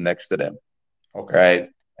person next to them, Okay. right?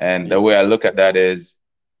 And Yeah. the way I look at that is,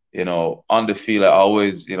 on the field, I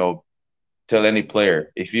always, tell any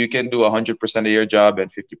player, if you can do 100% of your job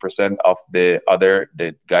and 50% of the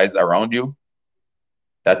guys around you,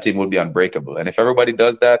 that team will be unbreakable. And if everybody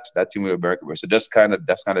does that, that team will be unbreakable. So that's kind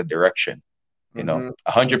of direction, Mm-hmm.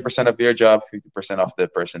 100% of your job, 50% of the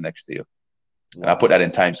person next to you. And I Love put it. that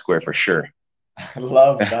in Times Square for sure. I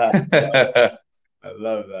love that. I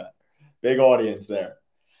love that. Big audience there.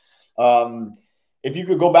 Um, if you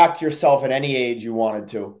could go back to yourself at any age you wanted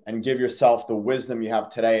to and give yourself the wisdom you have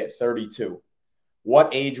today at 32,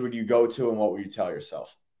 what age would you go to and what would you tell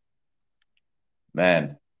yourself?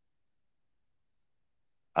 Man,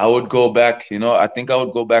 I would go back, I think I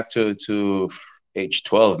would go back to age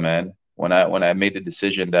 12, man. When I made the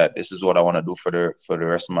decision that this is what I want to do for the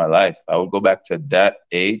rest of my life. I would go back to that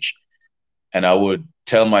age, and I would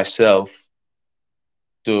tell myself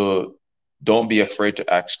to don't be afraid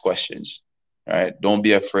to ask questions, right? Don't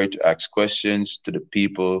be afraid to ask questions to the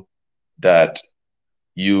people that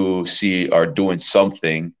you see are doing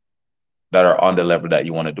something that are on the level that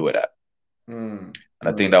you want to do it at. Mm, And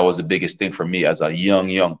I think that was the biggest thing for me as a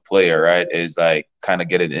young player, right? Is like kind of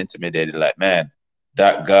getting intimidated, like, man,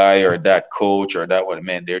 that guy or that coach or that one,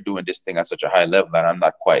 man, they're doing this thing at such a high level and I'm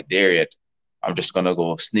not quite there yet. I'm just gonna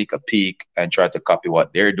go sneak a peek and try to copy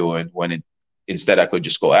what they're doing instead I could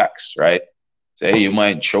just go ask, right? Say, hey, you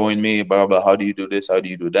mind showing me, blah, blah, how do you do this? How do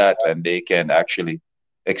you do that? And they can actually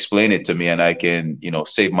explain it to me and I can,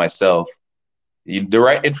 save myself the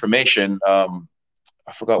right information.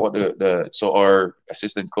 I forgot what so our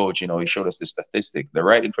assistant coach, he showed us the statistic. The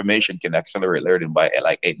right information can accelerate learning by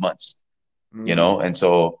like 8 months, Mm, and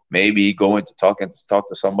so maybe going to talk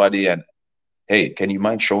to somebody and, hey, can you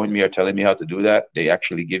mind showing me or telling me how to do that? They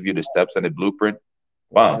actually give you the steps and the blueprint.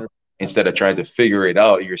 Bam. 100%. Instead of trying to figure it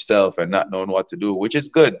out yourself and not knowing what to do, which is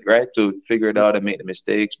good, right? To figure it Mm, out and make the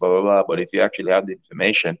mistakes, blah, blah, blah. But if you actually have the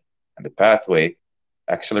information and the pathway,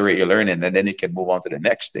 accelerate your learning, and then you can move on to the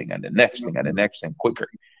next thing and the next thing and the mm, next thing quicker.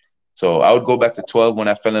 So I would go back to 12 when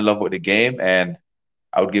I fell in love with the game, and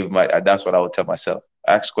I would that's what I would tell myself.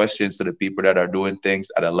 Ask questions to the people that are doing things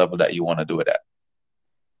at a level that you want to do it at.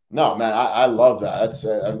 No, man, I love that. That's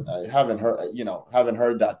I haven't heard haven't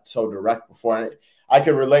heard that so direct before, and I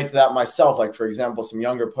could relate to that myself. Like for example, some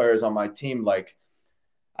younger players on my team, like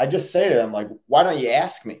I just say to them, like, why don't you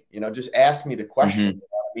ask me? Just ask me the question. Mm-hmm. You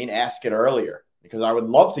know what I mean? Ask it earlier because I would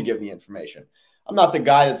love to give the information. I'm not the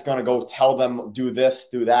guy that's going to go tell them do this,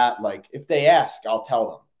 do that. Like if they ask, I'll tell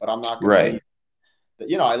them, but I'm not going to Right.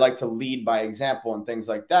 be. I like to lead by example and things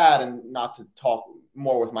like that, and not to talk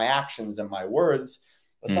more with my actions and my words.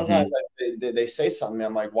 But Mm-hmm. sometimes they say something,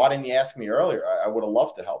 I'm like, why didn't you ask me earlier? I would have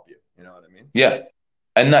loved to help you. You know what I mean? Yeah.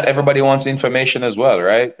 And not everybody wants information as well,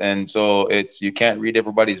 right? And so you can't read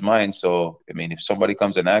everybody's mind. So I mean, if somebody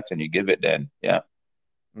comes and asks and you give it, then yeah.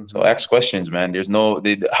 So Mm-hmm. ask questions, man. There's no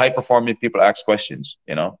the high performing people ask questions.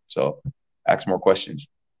 So ask more questions.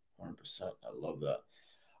 100%. I love that.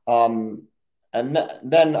 Um, and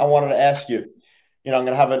then I wanted to ask you, I'm going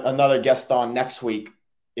to have another guest on next week.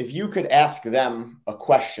 If you could ask them a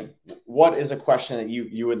question, what is a question that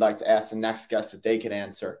you would like to ask the next guest that they could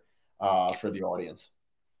answer for the audience?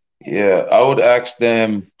 Yeah, I would ask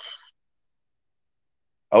them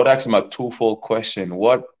a twofold question.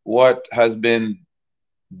 What has been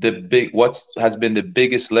the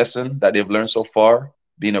biggest lesson that they've learned so far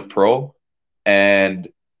being a pro? And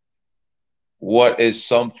what is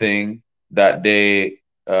something that they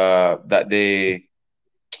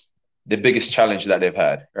the biggest challenge that they've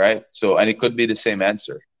had, right? So, and it could be the same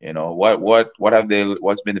answer.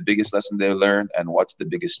 What's been the biggest lesson they learned, and what's the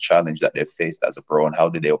biggest challenge that they've faced as a pro, and how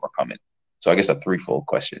did they overcome it? So, I guess a threefold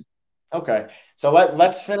question. Okay, so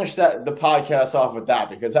let's finish the podcast off with that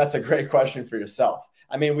because that's a great question for yourself.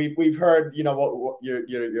 I mean, we've heard what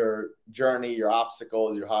your journey, your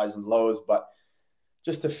obstacles, your highs and lows, but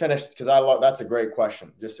just to finish because I love that's a great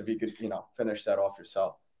question. Just if you could finish that off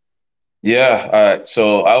yourself. Yeah.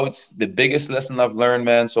 So, the biggest lesson I've learned,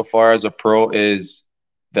 man, so far as a pro is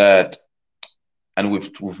that, and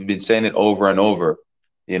we've been saying it over and over,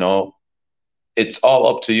 you know, it's all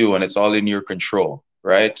up to you and it's all in your control,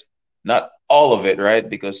 right? Not all of it, right?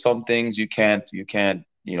 Because some things you can't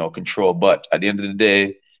control, but at the end of the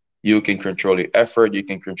day, you can control your effort, you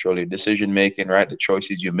can control your decision making, right? The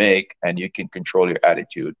choices you make, and you can control your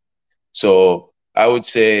attitude. So I would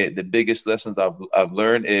say the biggest lessons I've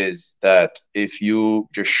learned is that if you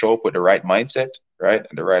just show up with the right mindset, right,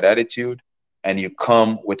 and the right attitude, and you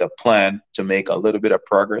come with a plan to make a little bit of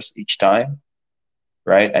progress each time,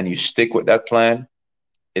 right, and you stick with that plan,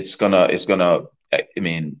 it's gonna I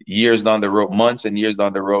mean, years down the road, months and years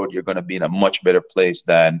down the road, you're gonna be in a much better place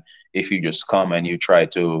than if you just come and you try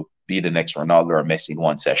to be the next Ronaldo or Messi in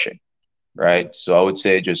one session, right? So I would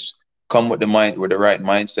say just come with the right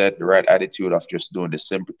mindset, the right attitude of just doing the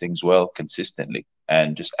simple things well consistently,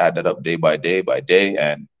 and just add that up day by day,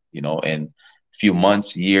 and in few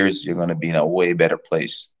months, years, you're gonna be in a way better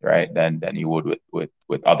place, right, than you would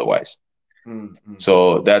with otherwise. Mm-hmm.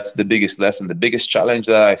 So that's the biggest lesson. The biggest challenge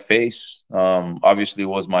that I faced, obviously,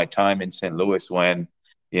 was my time in St. Louis when,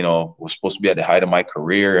 was supposed to be at the height of my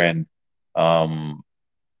career, and um,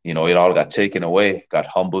 it all got taken away, got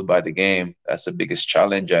humbled by the game. That's the biggest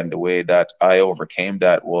challenge. And the way that I overcame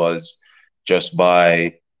that was just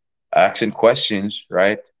by asking questions,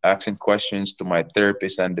 right? Asking questions to my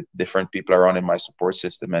therapist and the different people around in my support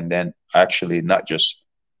system, and then actually not just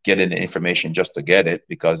getting the information just to get it,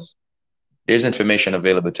 because there's information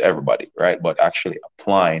available to everybody, right? But actually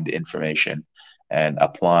applying the information and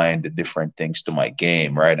applying the different things to my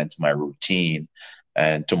game, right, and to my routine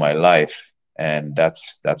and to my life, and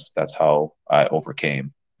that's how I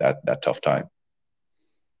overcame that tough time.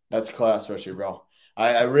 That's class, Richie, bro.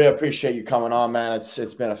 I really appreciate you coming on, man.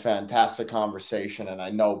 It's been a fantastic conversation, and I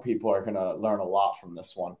know people are gonna learn a lot from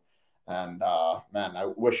this one. And man, I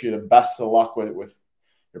wish you the best of luck with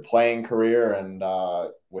your playing career and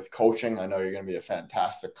with coaching. I know you're gonna be a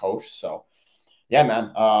fantastic coach. So yeah,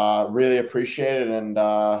 man, really appreciate it and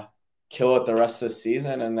kill it the rest of the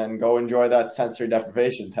season, and then go enjoy that sensory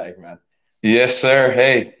deprivation tank, man. Yes, sir.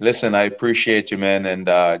 Hey, listen, I appreciate you, man, and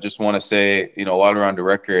just want to say, while we're on the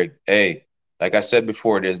record, hey, like I said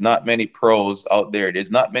before, there's not many pros out there.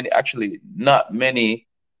 There's not many, actually, not many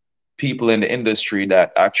people in the industry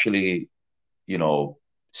that actually, you know,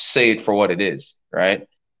 say it for what it is, right?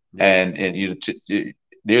 Yeah. And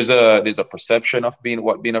there's a perception of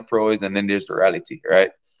being a pro is, and then there's the reality,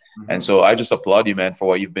 right? And so I just applaud you, man, for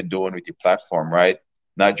what you've been doing with your platform, right?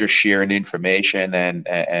 Not just sharing the information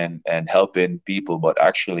and helping people, but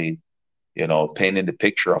actually, you know, painting the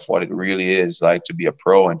picture of what it really is like to be a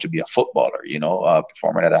pro and to be a footballer, you know,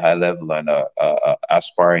 performing at a high level and a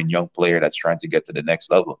aspiring young player that's trying to get to the next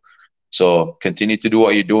level. So continue to do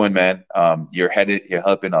what you're doing, man. You're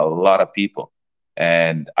helping a lot of people.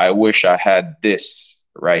 And I wish I had this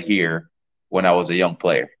right here when I was a young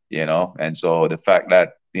player, you know? And so the fact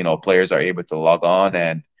that, you know, players are able to log on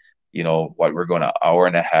and, you know, what we're going to hour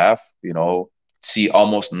and a half, you know, see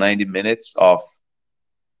almost 90 minutes of,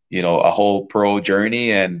 you know, a whole pro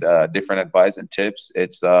journey and different advice and tips.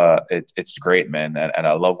 It's great, man. And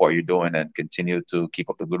I love what you're doing and continue to keep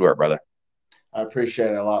up the good work, brother. I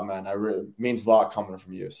appreciate it a lot, man. It means a lot coming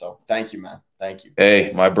from you. So thank you, man. Thank you.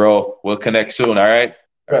 Hey, my bro, we'll connect soon. All right.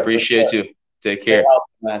 Good, Appreciate you. Take Stay care.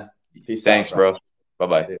 healthy, man. Peace out. Thanks, bro.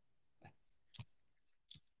 Bye-bye.